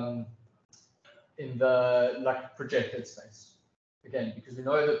the like projected space. Again, because we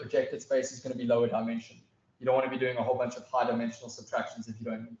know the projected space is going to be lower dimension. You don't want to be doing a whole bunch of high dimensional subtractions if you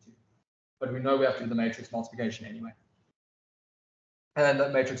don't need to. But we know we have to do the matrix multiplication anyway. And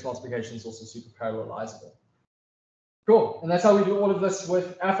that matrix multiplication is also super parallelizable. Cool. And that's how we do all of this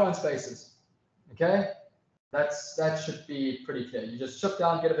with affine spaces. Okay? That should be pretty clear. You just shift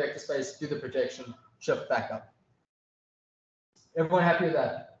down, get a vector space, do the projection, shift back up. Everyone happy with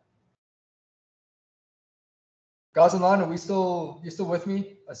that? Guys online, you still with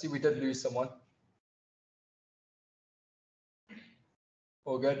me? I see we did lose someone.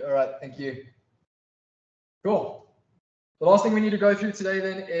 All good. All right. Thank you. Cool. The last thing we need to go through today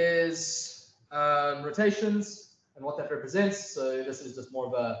then is rotations and what that represents. So this is just more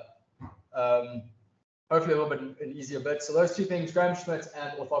of a, hopefully a little bit an easier bit. So those two things, Gram-Schmidt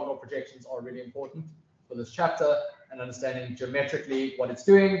and orthogonal projections, are really important for this chapter, and understanding geometrically what it's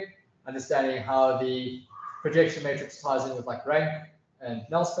doing, understanding how the projection matrix ties in with like rank and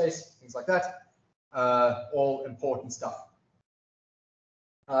null space, things like that. All important stuff.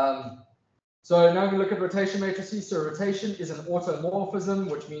 So now we look at rotation matrices. So rotation is an automorphism,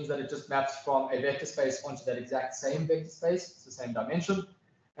 which means that it just maps from a vector space onto that exact same vector space. It's the same dimension.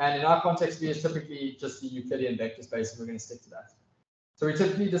 And in our context, V is typically just the Euclidean vector space, and we're going to stick to that. So we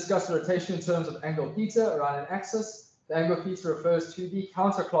typically discuss rotation in terms of angle theta around an axis. The angle theta refers to the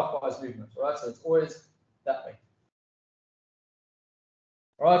counterclockwise movement, all right? So it's always that way.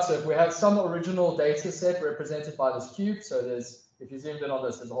 All right, so if we have some original data set represented by this cube, so there's, if you zoomed in on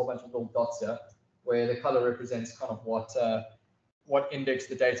this, there's a whole bunch of little dots here where the color represents kind of what index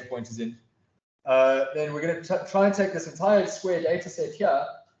the data point is in. Then we're going to try and take this entire square data set here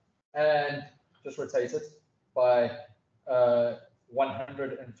and just rotate it by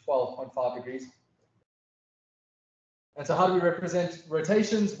 112.5 degrees. And so how do we represent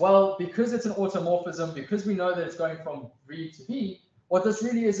rotations? Well, because it's an automorphism, because we know that it's going from V to V, what this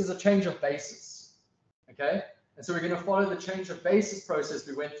really is a change of basis. Okay? And so we're going to follow the change of basis process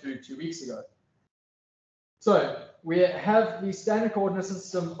we went through 2 weeks ago. So we have the standard coordinate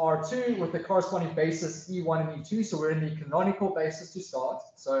system R2 with the corresponding basis E1 and E2. So we're in the canonical basis to start.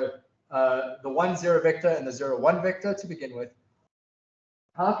 So the 1, 0 vector and the 0, 1 vector to begin with.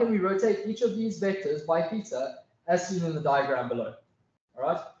 How can we rotate each of these vectors by theta as seen in the diagram below? All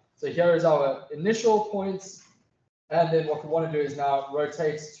right. So here is our initial points. And then what we want to do is now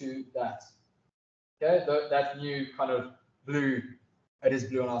rotate to that. Okay, that new kind of blue, it is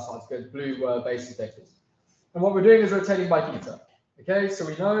blue on our side, so it's blue basis vectors. And what we're doing is rotating by theta. Okay, so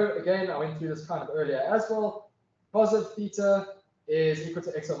we know, again, I went through this kind of earlier as well, cos of theta is equal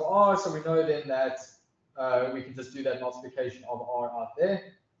to x over r. So we know then that we can just do that multiplication of r out there,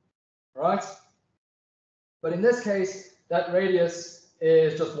 right? But in this case, that radius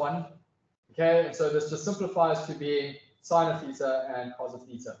is just 1, okay? And so this just simplifies to being sine of theta and cos of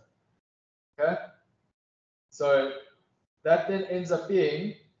theta, okay? So that then ends up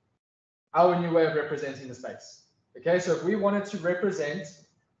being our new way of representing the space, okay? So if we wanted to represent,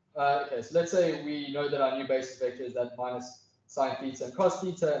 okay, so let's say we know that our new basis vector is that minus sine theta and cos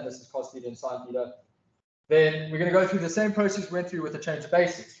theta, and this is cos theta and sine theta, then we're going to go through the same process we went through with the change of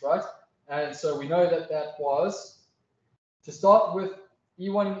basis, right? And so we know that that was to start with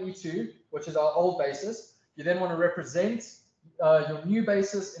E1 and E2, which is our old basis. You then want to represent your new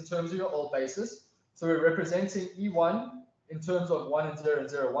basis in terms of your old basis. So we're representing E1 in terms of 1 and 0 and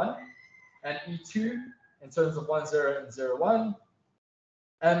 0, 1, and E2 in terms of 1, 0 and 0, 1.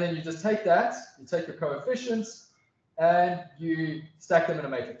 And then you just take that, you take your coefficients, and you stack them in a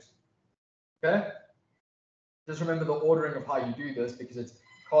matrix. Okay? Just remember the ordering of how you do this, because it's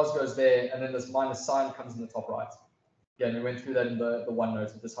cos goes there, and then this minus sign comes in the top right. Again, we went through that in the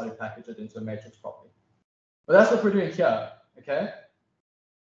OneNote of just how to package it into a matrix properly. But that's what we're doing here, okay?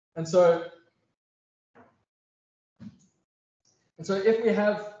 And so if we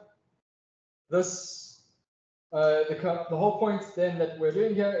have this, the whole point then that we're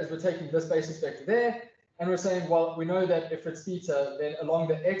doing here is we're taking this basis vector there, and we're saying, well, we know that if it's theta, then along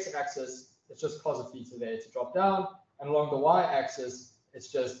the x-axis, it's just cos of theta there to drop down, and along the y-axis, it's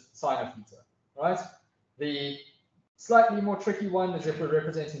just sine of theta, right? The slightly more tricky one is if we're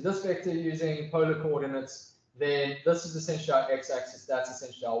representing this vector using polar coordinates, then this is essentially our x-axis, that's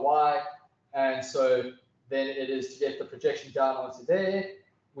essentially our y, and so then it is to get the projection down onto there.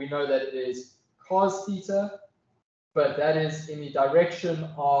 We know that it is cos theta, but that is in the direction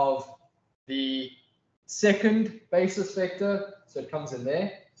of the second basis vector, so it comes in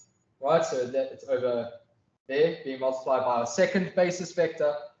there, right? So that it's over there being multiplied by our second basis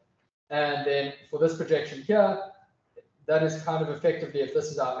vector, and then for this projection here, that is kind of effectively, if this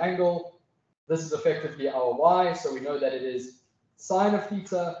is our angle, this is effectively our y, so we know that it is sine of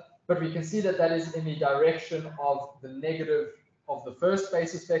theta, but we can see that that is in the direction of the negative of the first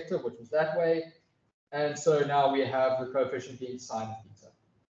basis vector, which was that way, and so now we have the coefficient being sine of theta.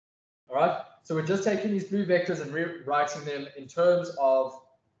 All right, so we're just taking these blue vectors and rewriting them in terms of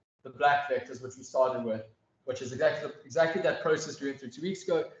the black vectors, which we started with, which is exactly that process we went through 2 weeks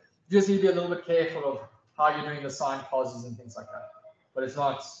ago. You just need to be a little bit careful of how you're doing the sine causes and things like that. But it's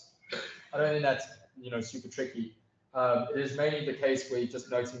not, I don't think that's, super tricky. It is mainly the case where you're just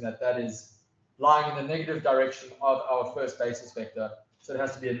noting that that is lying in the negative direction of our first basis vector. So it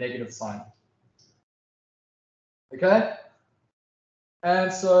has to be a negative sign. Okay?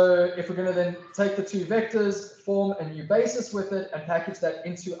 And so if we're going to then take the two vectors, form a new basis with it, and package that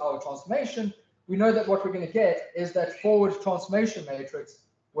into our transformation, we know that what we're going to get is that forward transformation matrix,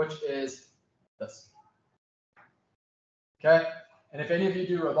 which is this. Okay? And if any of you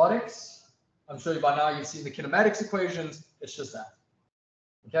do robotics, I'm sure by now you've seen the kinematics equations. It's just that.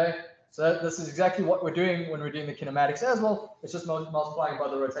 Okay? So this is exactly what we're doing when we're doing the kinematics as well. It's just multiplying by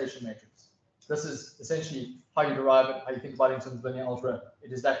the rotation matrix. This is essentially how you derive it, how you think about it in terms of linear algebra.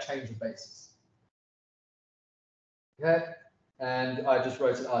 It is that change of basis. Okay? And I just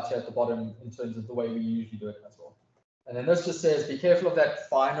wrote it out here at the bottom in terms of the way we usually do it as well. And then this just says, be careful of that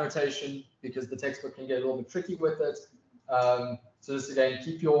phi notation because the textbook can get a little bit tricky with it. So just again,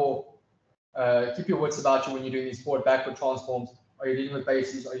 keep your wits about you when you're doing these forward-backward transforms. Are you dealing with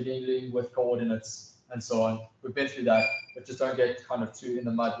bases? Are you dealing with coordinates? And so on. We've been through that, but just don't get kind of too in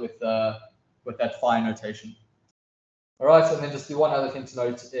the mud with that phi notation. All right, so then just the one other thing to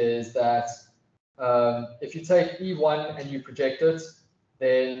note is that if you take E1 and you project it,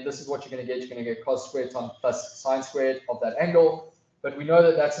 then this is what you're going to get. You're going to get cos squared times plus sine squared of that angle. But we know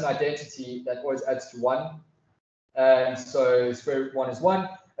that that's an identity that always adds to 1. And so square root 1 is 1.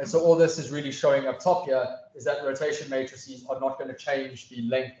 And so all this is really showing up top here is that rotation matrices are not going to change the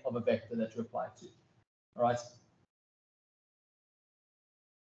length of a vector that you apply to. All right.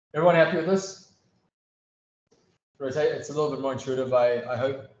 Everyone happy with this? Rotate. It's a little bit more intuitive, I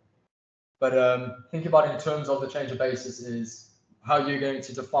hope. But think about it in terms of the change of basis is how you're going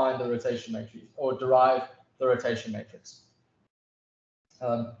to define the rotation matrix or derive the rotation matrix.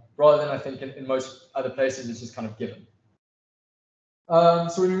 Rather than I think in most other places, it's just kind of given.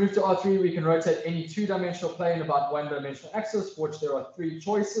 So when we move to R3, we can rotate any two-dimensional plane about one-dimensional axis, for which there are 3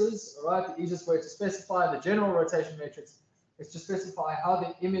 choices. All right, the easiest way to specify the general rotation matrix is to specify how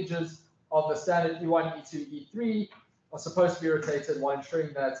the images of the standard E1, E2, E3 are supposed to be rotated while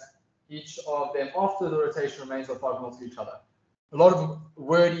ensuring that each of them after the rotation remains orthogonal to each other. A lot of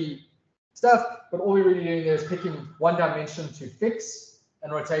wordy stuff, but all we're really doing there is picking one dimension to fix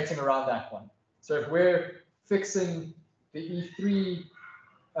and rotating around that one. So if we're fixing the E3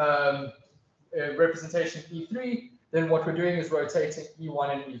 representation E3, then what we're doing is rotating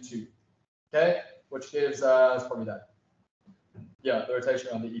E1 and E2, okay, which gives us probably that. Yeah, the rotation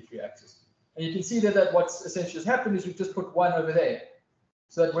on the E3 axis. And you can see that what's essentially has happened is we've just put one over there.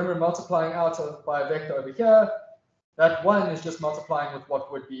 So that when we're multiplying out by a vector over here, that one is just multiplying with what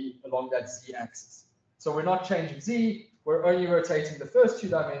would be along that Z axis. So we're not changing Z, we're only rotating the first two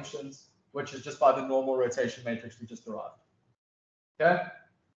dimensions, which is just by the normal rotation matrix we just derived. Okay?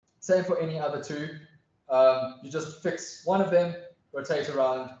 Same for any other two. You just fix one of them, rotate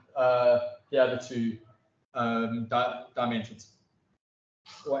around the other two dimensions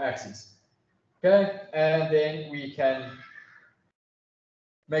or axes. Okay, and then we can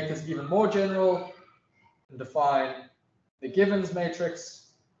make this even more general and define the Givens matrix.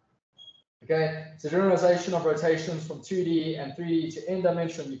 Okay, so generalization of rotations from 2D and 3D to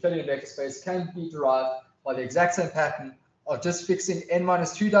n-dimensional Euclidean vector space can be derived by the exact same pattern of just fixing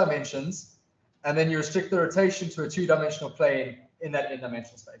n-2 dimensions, and then you restrict the rotation to a two-dimensional plane in that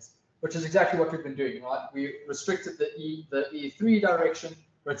n-dimensional space, which is exactly what we've been doing, right? We restricted the E3 direction,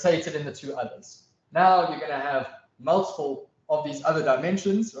 rotated in the two others. Now you're going to have multiple of these other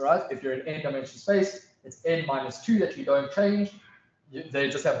dimensions, all right? If you're in n-dimensional space, it's n-2 that you don't change. They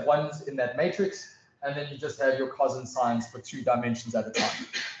just have ones in that matrix, and then you just have your cos and sines for two dimensions at a time,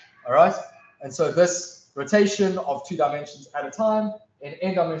 all right? And so this rotation of two dimensions at a time in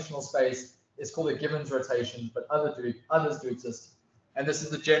n-dimensional space is called a Givens rotation, but others do exist. And this is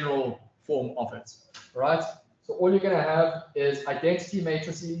the general form of it, all right? So all you're going to have is identity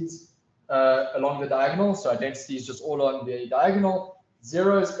matrices along the diagonal. So identity is just all on the diagonal,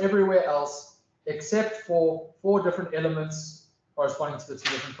 zeros everywhere else, except for 4 different elements corresponding to the 2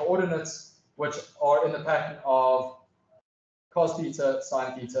 different coordinates, which are in the pattern of cos theta,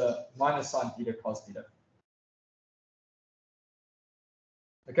 sine theta, minus sine theta, cos theta.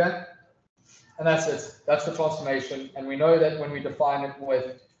 Okay? And that's it. That's the transformation. And we know that when we define it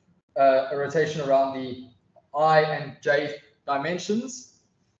with a rotation around the I and j dimensions,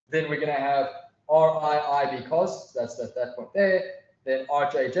 then we're going to have RI be cos, that's that point there, then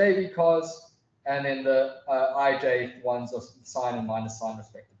RJJ be cos, and then the IJ ones are sine and minus sine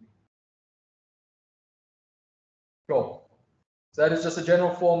respectively. Cool. So that is just a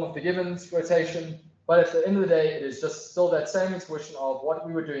general form of the Givens rotation, but at the end of the day, it is just still that same intuition of what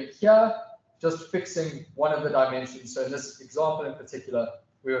we were doing here, just fixing one of the dimensions. So in this example in particular,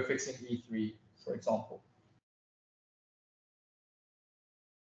 we were fixing E3, for example.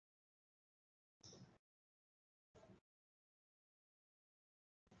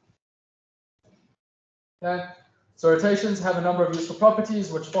 Okay. So rotations have a number of useful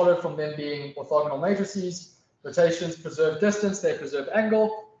properties which follow from them being orthogonal matrices. Rotations preserve distance, they preserve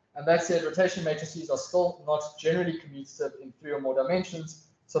angle, and that said, rotation matrices are still not generally commutative in 3 or more dimensions,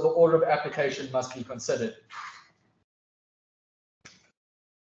 so the order of application must be considered.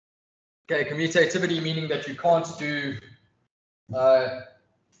 Okay, commutativity meaning that you can't do,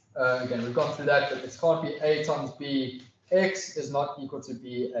 again, we've gone through that, but it can't be A times B x is not equal to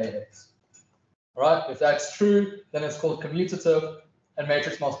B AX. All right, if that's true, then it's called commutative, and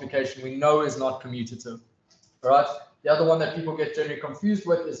matrix multiplication we know is not commutative. All right, the other one that people get generally confused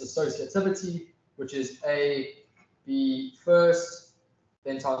with is associativity, which is A, B first,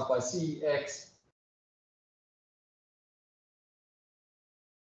 then times by C, X.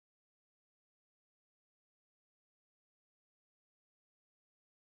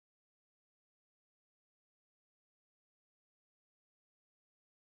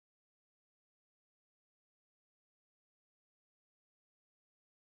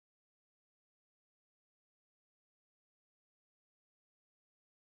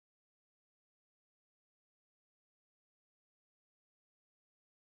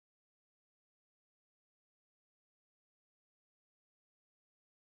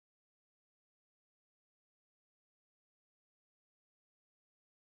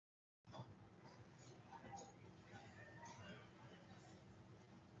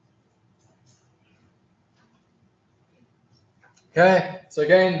 Okay, so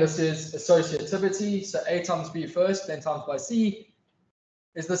again, this is associativity. So A times B first, then times by C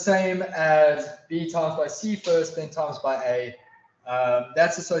is the same as B times by C first, then times by A.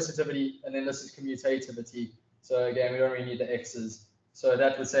 That's associativity, and then this is commutativity. So again, we don't really need the X's. So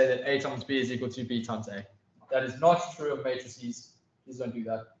that would say that A times B is equal to B times A. That is not true of matrices. Please don't do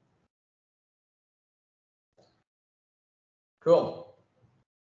that. Cool.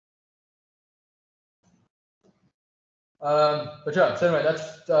 But yeah, so anyway,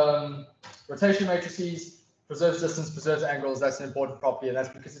 that's rotation matrices, preserves distance, preserves angles. That's an important property, and that's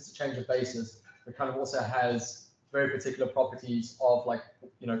because it's a change of basis. It kind of also has very particular properties of, like,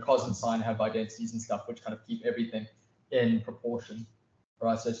 you know, cos and sine have identities and stuff, which kind of keep everything in proportion. All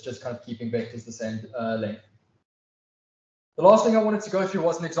right, so it's just kind of keeping vectors the same length. The last thing I wanted to go through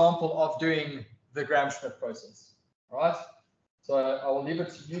was an example of doing the Gram-Schmidt process. All right, so I will leave it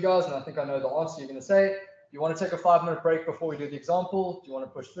to you guys, and I think I know the answer you're going to say. Do you want to take a 5-minute break before we do the example? Do you want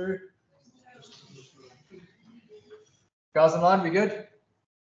to push through? Guys online, we good?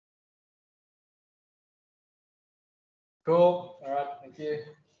 Cool. All right, thank you.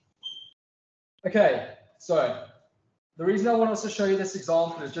 Okay, so the reason I want to also show you this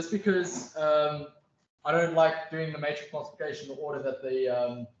example is just because I don't like doing the matrix multiplication in the order that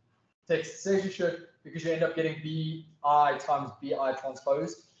the text says you should, because you end up getting bi times bi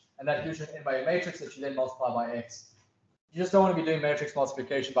transpose, and that gives you an n by a matrix that you then multiply by x. You just don't want to be doing matrix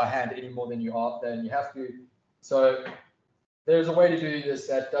multiplication by hand any more than you have to. So there's a way to do this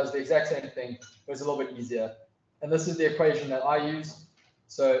that does the exact same thing, but it's a little bit easier. And this is the equation that I use.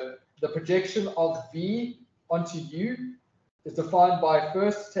 So the projection of v onto u is defined by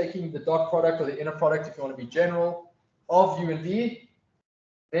first taking the dot product or the inner product, if you want to be general, of u and v,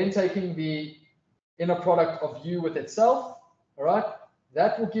 then taking the inner product of u with itself. All right,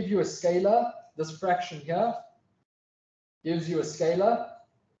 that will give you a scalar. This fraction here gives you a scalar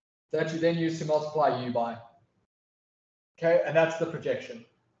that you then use to multiply u by. Okay, and that's the projection.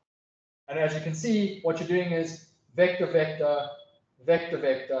 And as you can see, what you're doing is vector, vector, vector,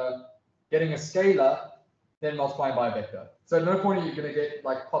 vector, getting a scalar, then multiplying by a vector. So at no point are you going to get,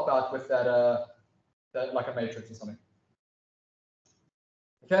 like, pop out with that, that like a matrix or something.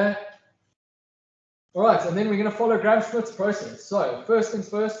 Okay. All right, and then we're going to follow Gram-Schmidt's process. So first things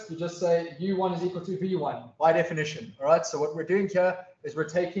first, you just say u1 is equal to v1 by definition. All right, so what we're doing here is we're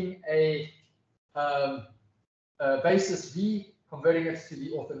taking a basis v, converting it to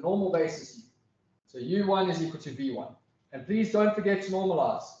the orthonormal basis u. So u1 is equal to v1. And please don't forget to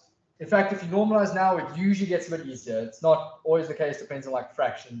normalize. In fact, if you normalize now, it usually gets a bit easier. It's not always the case, depends on like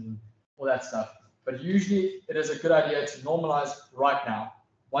fractions and all that stuff. But usually it is a good idea to normalize right now,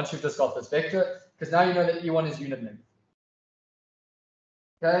 once you've just got this vector, because now you know that E1 is unit length.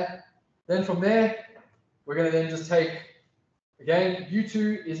 Okay, then from there, we're going to then just take, again,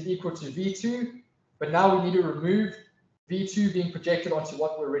 U2 is equal to V2, but now we need to remove V2 being projected onto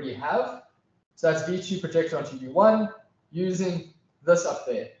what we already have. So that's V2 projected onto U1 using this up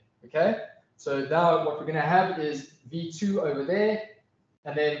there. Okay, so now what we're going to have is V2 over there,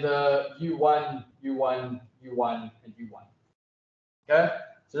 and then the U1, U1, U1, and U1. Okay,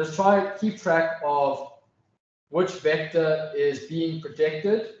 so just try to keep track of which vector is being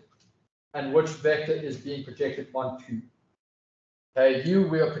projected and which vector is being projected onto. Okay, U,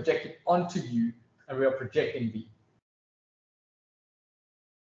 we are projecting onto U, and we are projecting V.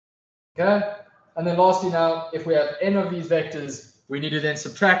 Okay, and then lastly now, if we have n of these vectors, we need to then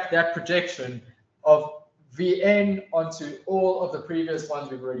subtract that projection of Vn onto all of the previous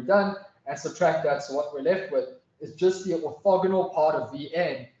ones we've already done and subtract that. So what we're left with is just the orthogonal part of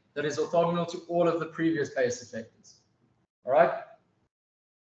Vn that is orthogonal to all of the previous basis vectors. All right.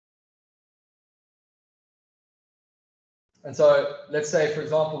 And so let's say, for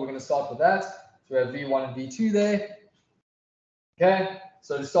example, we're going to start with that. So we have V1 and V2 there. Okay.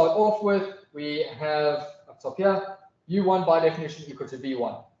 So to start off with, we have up top here, U1 by definition equal to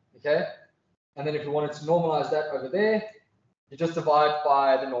V1. Okay. And then if we wanted to normalize that over there, you just divide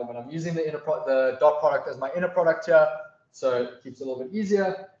by the norm. And I'm using the dot product as my inner product here, so it keeps it a little bit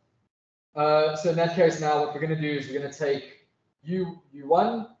easier. So in that case, now what we're going to do is we're going to take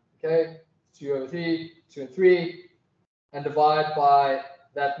U1, okay, 2 over 3, 2 and 3, and divide by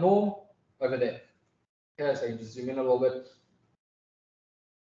that norm over there. Okay, so I can just zoom in a little bit.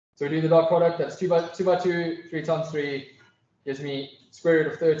 So we do the dot product. That's 2 by 2, 3 times 3 gives me square root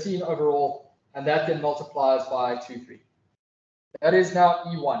of 13 overall, and that then multiplies by 2, 3. That is now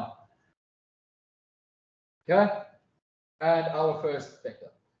E1. Okay, and our first vector.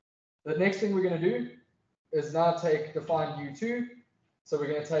 The next thing we're going to do is now define U2. So we're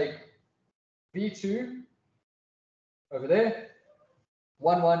going to take V2 over there,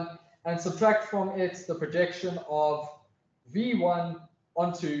 1, 1, and subtract from it the projection of V1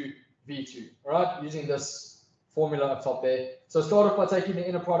 onto V2, all right, using this formula up top there. So start off by taking the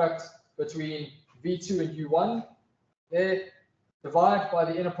inner product between V2 and U1 there, divide by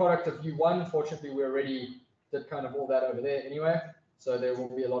the inner product of U1. Fortunately, we already did kind of all that over there anyway, so there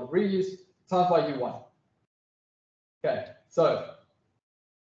will be a lot of reuse, times by U1. Okay, so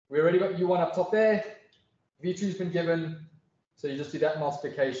we already got U1 up top there. V2 has been given, so you just do that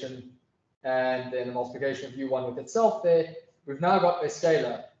multiplication, and then the multiplication of U1 with itself there. We've now got a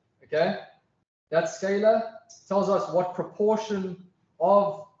scalar, okay? That scalar tells us what proportion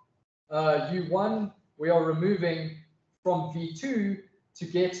of U1 we are removing from V2 to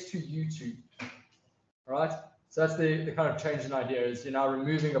get to U2, all right? So that's the kind of change in idea, is you're now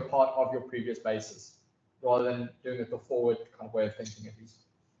removing a part of your previous basis rather than doing it the forward kind of way of thinking at least.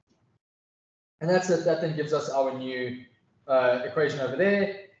 And that's it. That then gives us our new equation over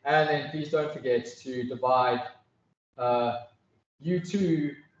there. And then please don't forget to divide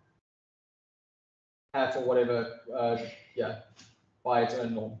U2 hat or whatever, by its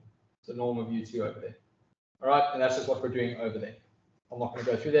own norm. So norm of U2 over there. All right, and that's just what we're doing over there. I'm not going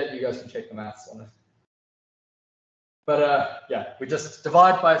to go through that. You guys can check the maths on it. But yeah, we just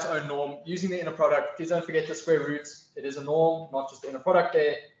divide by its own norm using the inner product. Please don't forget the square roots. It is a norm, not just the inner product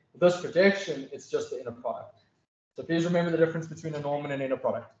there. This projection, it's just the inner product. So please remember the difference between a norm and an inner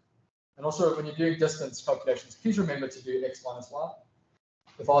product. And also when you're doing distance calculations, please remember to do x minus y.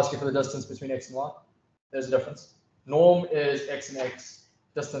 If I ask you for the distance between x and y, there's a difference. Norm is x and x,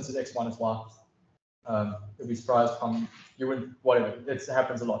 distance is x minus y. You'll be surprised you wouldn't, whatever, it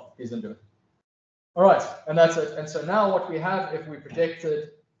happens a lot. Please don't do it. All right, and that's it. And so now what we have, if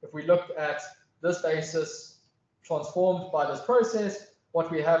we looked at this basis transformed by this process, what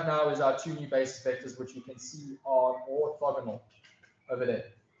we have now is our two new basis vectors, which you can see are orthogonal over there.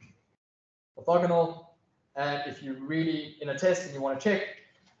 Orthogonal, and if you really, in a test and you want to check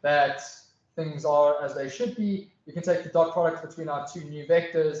that things are as they should be, you can take the dot product between our two new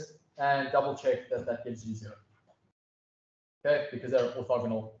vectors and double check that that gives you 0. Okay, because they're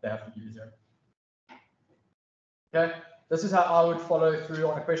orthogonal, they have to give you 0. Okay, this is how I would follow through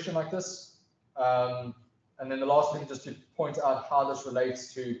on a question like this. And then the last thing, just to point out how this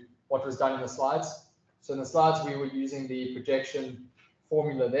relates to what was done in the slides. So in the slides, we were using the projection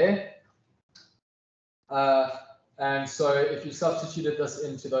formula there. And so if you substituted this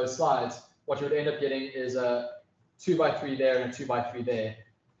into those slides, what you would end up getting is a 2 by 3 there and a 2 by 3 there.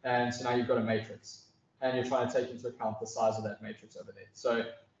 And so now you've got a matrix. And you're trying to take into account the size of that matrix over there. So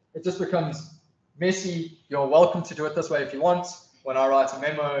it just becomes messy. You're welcome to do it this way if you want. When I write a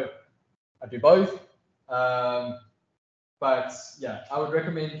memo, I do both. But yeah, I would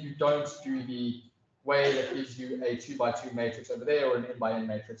recommend you don't do the way that gives you a 2 by 2 matrix over there or an n by n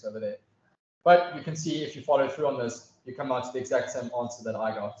matrix over there. But you can see if you follow through on this, you come out to the exact same answer that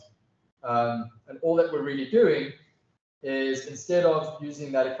I got. And all that we're really doing is, instead of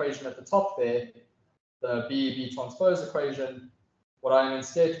using that equation at the top there, the B transpose equation, what I'm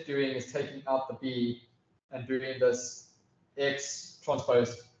instead doing is taking out the B and doing this X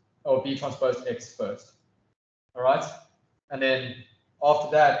transpose or B transpose X first. All right. And then after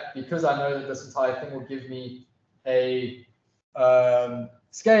that, because I know that this entire thing will give me a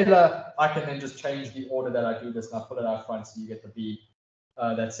scalar, I can then just change the order that I do this and I pull it out front so you get the B,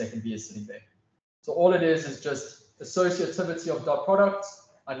 that second B is sitting there. So all it is just associativity of dot products.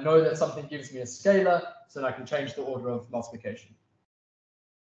 I know that something gives me a scalar, so then I can change the order of multiplication.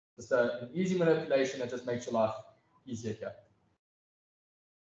 Just an easy manipulation that just makes your life easier here.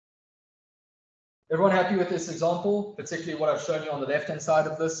 Everyone happy with this example, particularly what I've shown you on the left-hand side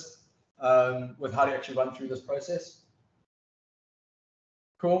of this, with how to actually run through this process?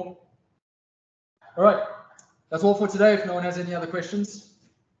 Cool. All right, that's all for today. If no one has any other questions.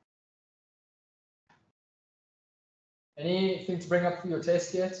 Anything to bring up for your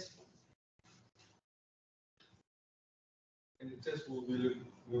test yet? In the test, will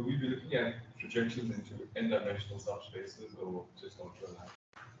we be looking at projections into n-dimensional subspaces or just on the line?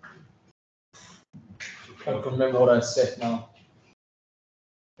 I can't remember what I said now.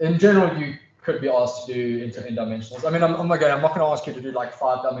 In general, you could be asked to do into n-dimensionals. I mean, I'm not going to ask you to do like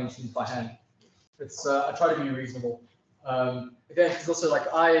 5 dimensions by hand. It's I try to be reasonable. Again, it's also like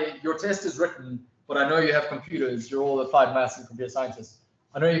your test is written, but I know you have computers. You're all applied maths and computer scientists.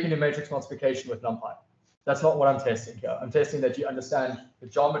 I know you can do matrix multiplication with NumPy. That's not what I'm testing here. I'm testing that you understand the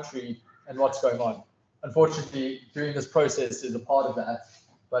geometry and what's going on. Unfortunately, doing this process is a part of that.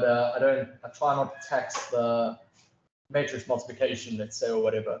 But I try not to tax the matrix multiplication, let's say, or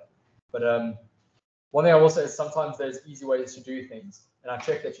whatever. But one thing I will say is sometimes there's easy ways to do things. And I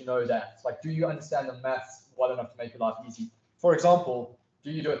check that you know that. Like, do you understand the maths well enough to make your life easy? For example,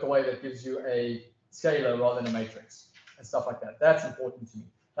 do you do it the way that gives you a scalar rather than a matrix and stuff like that? That's important to me.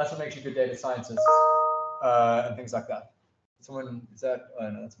 That's what makes you a good data scientist and things like that. Someone, is that? Oh,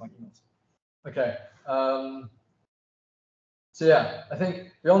 no, that's my emails. Okay. So yeah, I think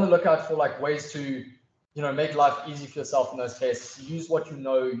be on the lookout for like ways to, make life easy for yourself in those tests. Use what you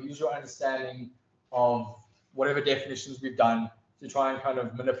know, use your understanding of whatever definitions we've done to try and kind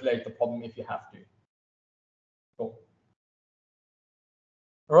of manipulate the problem if you have to. Cool.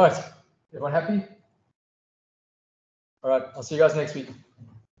 All right, everyone happy? All right, I'll see you guys next week.